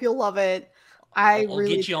 I hope you'll love it. I'll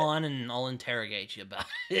get you on and I'll interrogate you about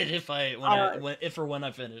it if or when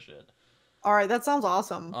I finish it. All right, that sounds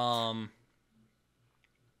awesome.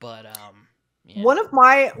 Yeah. One of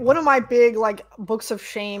my big like books of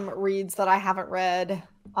shame reads that I haven't read,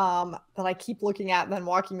 that I keep looking at and then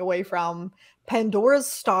walking away from, Pandora's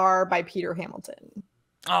Star by Peter Hamilton.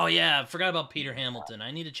 Oh yeah, I forgot about Peter Hamilton.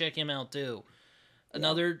 I need to check him out too.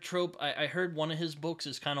 Another trope, I heard one of his books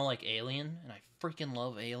is kind of like Alien, and I freaking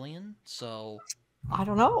love Alien, so I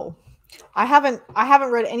don't know. I haven't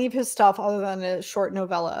read any of his stuff other than a short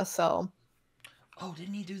novella, so. Oh,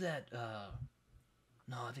 didn't he do that?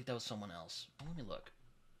 No, I think that was someone else. Let me look.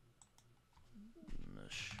 A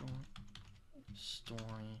short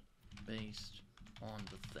story based on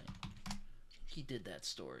the thing. He did that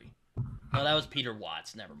story. No, that was Peter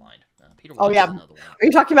Watts. Never mind. Peter Watts is another one. Are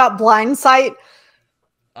you talking about Blind Sight?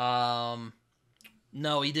 No,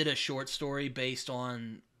 he did a short story based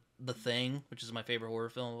on The Thing, which is my favorite horror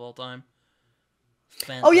film of all time.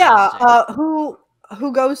 Fantastic. Oh yeah,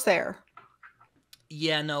 who goes there?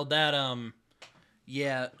 Yeah, no, that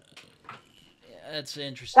yeah, that's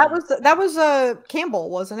interesting. That was Campbell,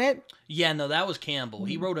 wasn't it? Yeah, no, that was Campbell.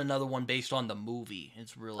 He wrote another one based on the movie.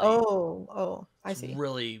 It's really I see.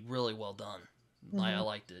 Really, really well done. I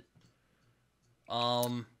liked it.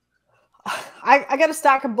 I got a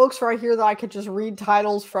stack of books right here that I could just read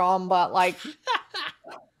titles from, but like,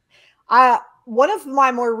 one of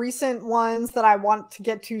my more recent ones that I want to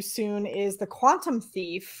get to soon is The Quantum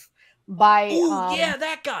Thief. Yeah,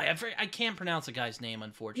 that guy. I can't pronounce the guy's name,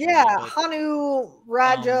 unfortunately. Yeah, Hanu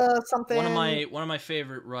Raja something. One of my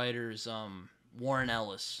favorite writers, Warren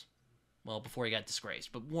Ellis. Well, before he got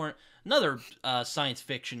disgraced, but another science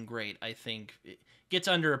fiction great. I think it gets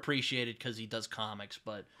underappreciated because he does comics,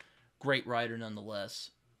 but great writer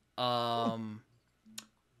nonetheless.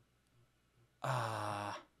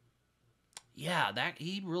 Yeah, that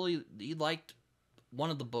he liked one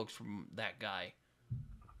of the books from that guy.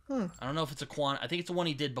 Hmm. I don't know if it's I think it's the one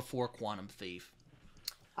he did before Quantum Thief.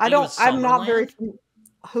 I'm not very.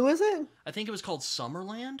 Who is it? I think it was called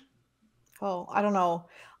Summerland. Oh, I don't know.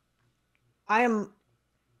 I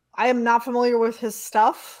am not familiar with his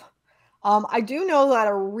stuff. I do know that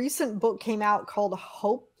a recent book came out called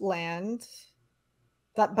Hopeland.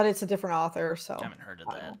 But it's a different author, so I haven't heard of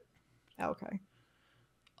that. Okay.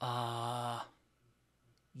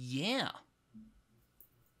 Yeah.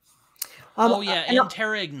 Oh yeah, and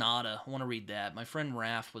Terra Ignata. I want to read that. My friend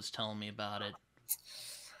Raph was telling me about it.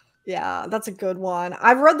 Yeah, that's a good one.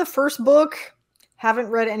 I've read the first book, haven't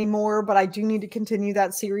read any more, but I do need to continue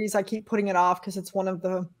that series. I keep putting it off because it's one of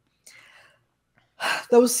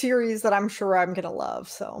those series that I'm sure I'm gonna love.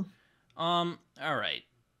 So, all right.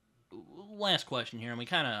 Last question here, and we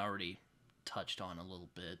kind of already touched on a little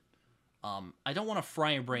bit. I don't want to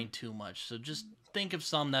fry your brain too much, so just think of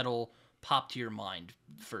some that'll pop to your mind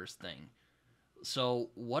first thing. So,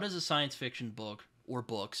 what is a science fiction book or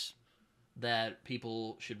books that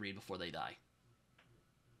people should read before they die?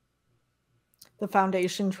 The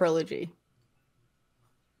Foundation trilogy.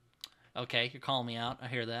 Okay, you're calling me out. I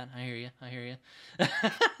hear that. I hear you.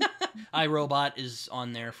 iRobot is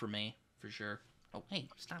on there for me, for sure. Oh, hey,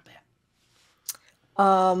 stop that.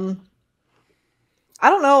 I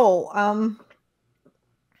don't know.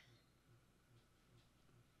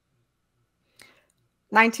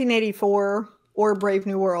 1984 or Brave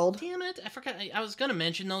New World. Damn it! I forgot. I was gonna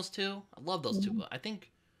mention those two. I love those two. I think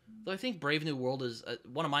Brave New World is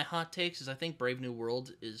one of my hot takes. Is I think Brave New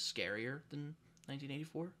World is scarier than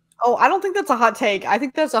 1984. Oh, I don't think that's a hot take. I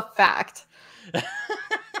think that's a fact.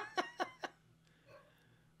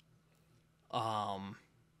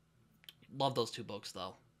 Love those two books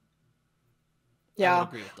though. Yeah, I would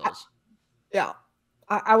agree with those.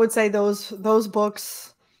 I would say those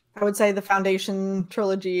books. I would say the Foundation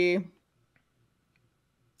trilogy.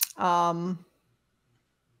 I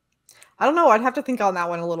don't know. I'd have to think on that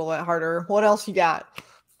one a little bit harder. What else you got?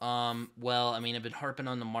 Well, I mean, I've been harping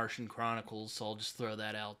on the Martian Chronicles, so I'll just throw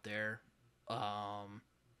that out there. The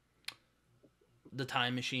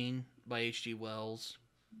Time Machine by H.G. Wells.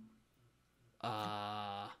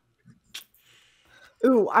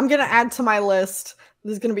 Ooh, I'm gonna add to my list.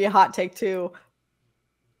 This is gonna be a hot take too.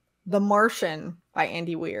 The Martian by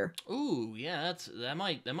Andy Weir. Ooh, yeah, that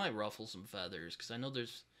might ruffle some feathers because I know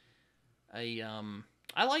there's I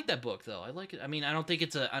like that book though. I like it. I mean, I don't think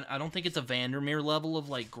it's a Vandermeer level of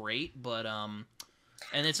like great, but and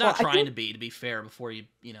it's not trying to be fair before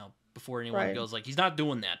before anyone goes like he's not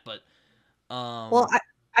doing that, but well,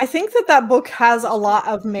 I think that book has a lot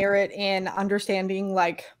of merit in understanding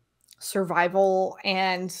like survival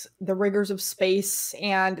and the rigors of space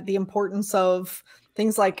and the importance of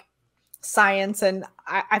things like science, and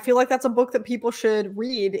I feel like that's a book that people should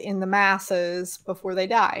read in the masses before they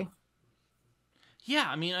die. Yeah,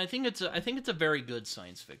 I mean, I think it's a very good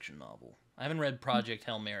science fiction novel. I haven't read Project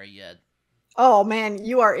Hail Mary yet. Oh man,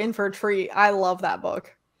 you are in for a treat. I love that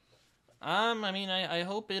book. I mean, I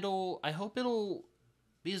hope it'll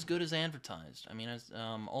be as good as advertised. I mean,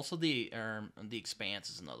 also the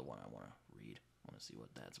Expanse is another one I want to read. I want to see what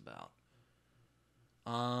that's about.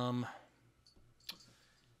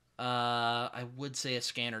 I would say A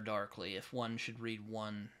Scanner Darkly if one should read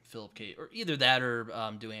one Philip K. or either that or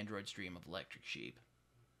Do Androids Dream of Electric Sheep.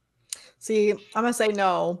 See, I'm gonna say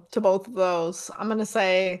no to both of those. I'm gonna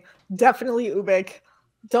say definitely Ubik.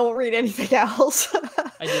 Don't read anything else.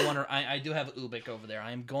 I do have Ubik over there.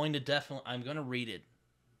 I'm going to read it.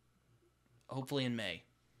 Hopefully in May.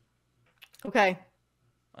 Okay.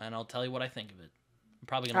 And I'll tell you what I think of it. I'm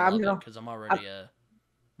probably gonna love it because I'm already a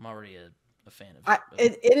fan of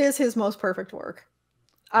it. It is his most perfect work.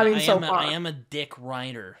 I mean, so far. I am a dick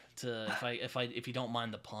writer. If you don't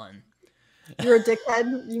mind the pun. You're a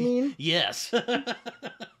dickhead, you mean? Yes.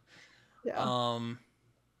 Yeah.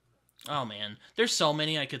 Oh man, there's so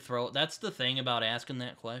many I could throw. That's the thing about asking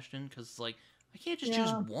that question, because like I can't just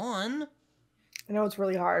choose one. I know it's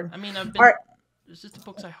really hard. I mean, I've been. Right. It's just the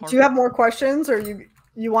books I. Do you have more questions, or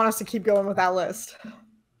you want us to keep going with that list?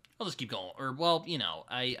 I'll just keep going. Or well,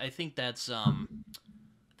 I think that's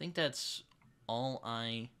all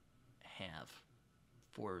I have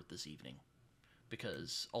for this evening,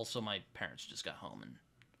 because also my parents just got home and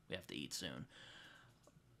we have to eat soon.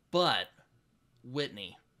 But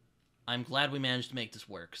Whitney, I'm glad we managed to make this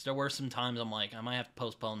work, because there were some times I'm like, I might have to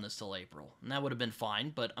postpone this till April, and that would have been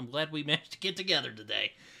fine, but I'm glad we managed to get together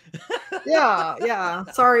today. Yeah.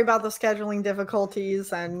 Sorry about the scheduling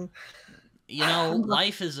difficulties, and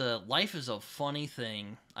life is a funny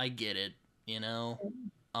thing. I get it,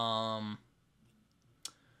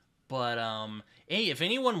 But hey, if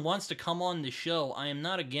anyone wants to come on the show, I am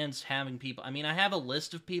not against having people. I mean, I have a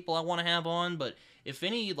list of people I want to have on, but if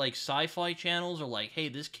any like sci-fi channels are like, hey,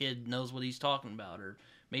 this kid knows what he's talking about, or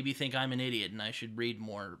maybe think I'm an idiot and I should read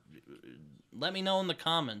more, let me know in the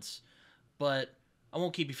comments. But I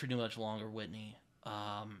won't keep you for too much longer, Whitney.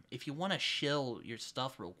 If you want to shill your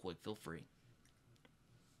stuff real quick, feel free.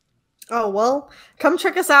 Oh, well, come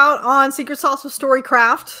check us out on Secret Sauce with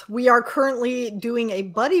Storycraft. We are currently doing a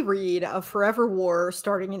buddy read of Forever War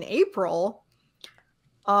starting in April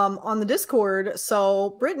on the Discord.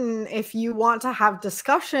 So, Britton, if you want to have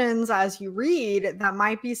discussions as you read, that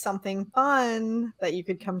might be something fun that you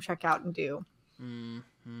could come check out and do.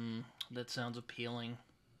 That sounds appealing.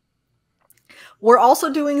 We're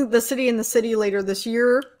also doing The City in the City later this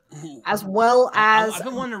year, as well as... I've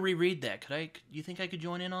been wanting to reread that. You think I could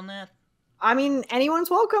join in on that? I mean, anyone's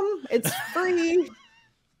welcome. It's free.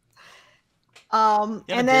 And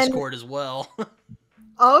then Discord as well.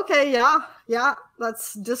 Okay, yeah.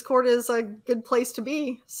 Discord is a good place to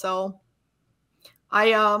be. So,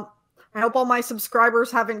 I hope all my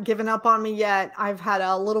subscribers haven't given up on me yet. I've had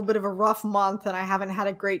a little bit of a rough month, and I haven't had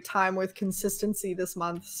a great time with consistency this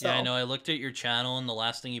month. So. Yeah, I know. I looked at your channel, and the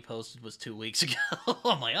last thing you posted was 2 weeks ago.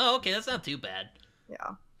 I'm like, oh, okay, that's not too bad.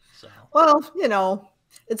 Yeah. So. Well,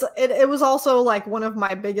 it was also like one of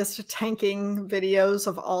my biggest tanking videos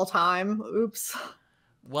of all time. Oops.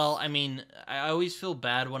 Well, I mean, I always feel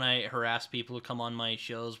bad when I harass people who come on my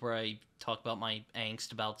shows where I talk about my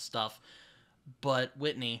angst about stuff. But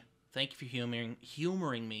Whitney, thank you for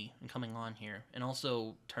humoring me and coming on here, and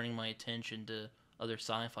also turning my attention to other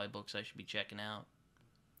sci-fi books I should be checking out.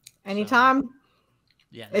 Anytime. So,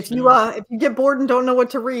 yeah. If you get bored and don't know what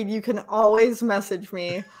to read, you can always message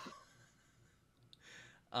me.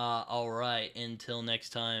 All right. Until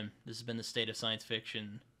next time, this has been the State of Science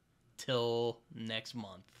Fiction. Till next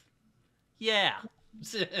month. Yeah.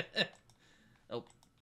 Oh.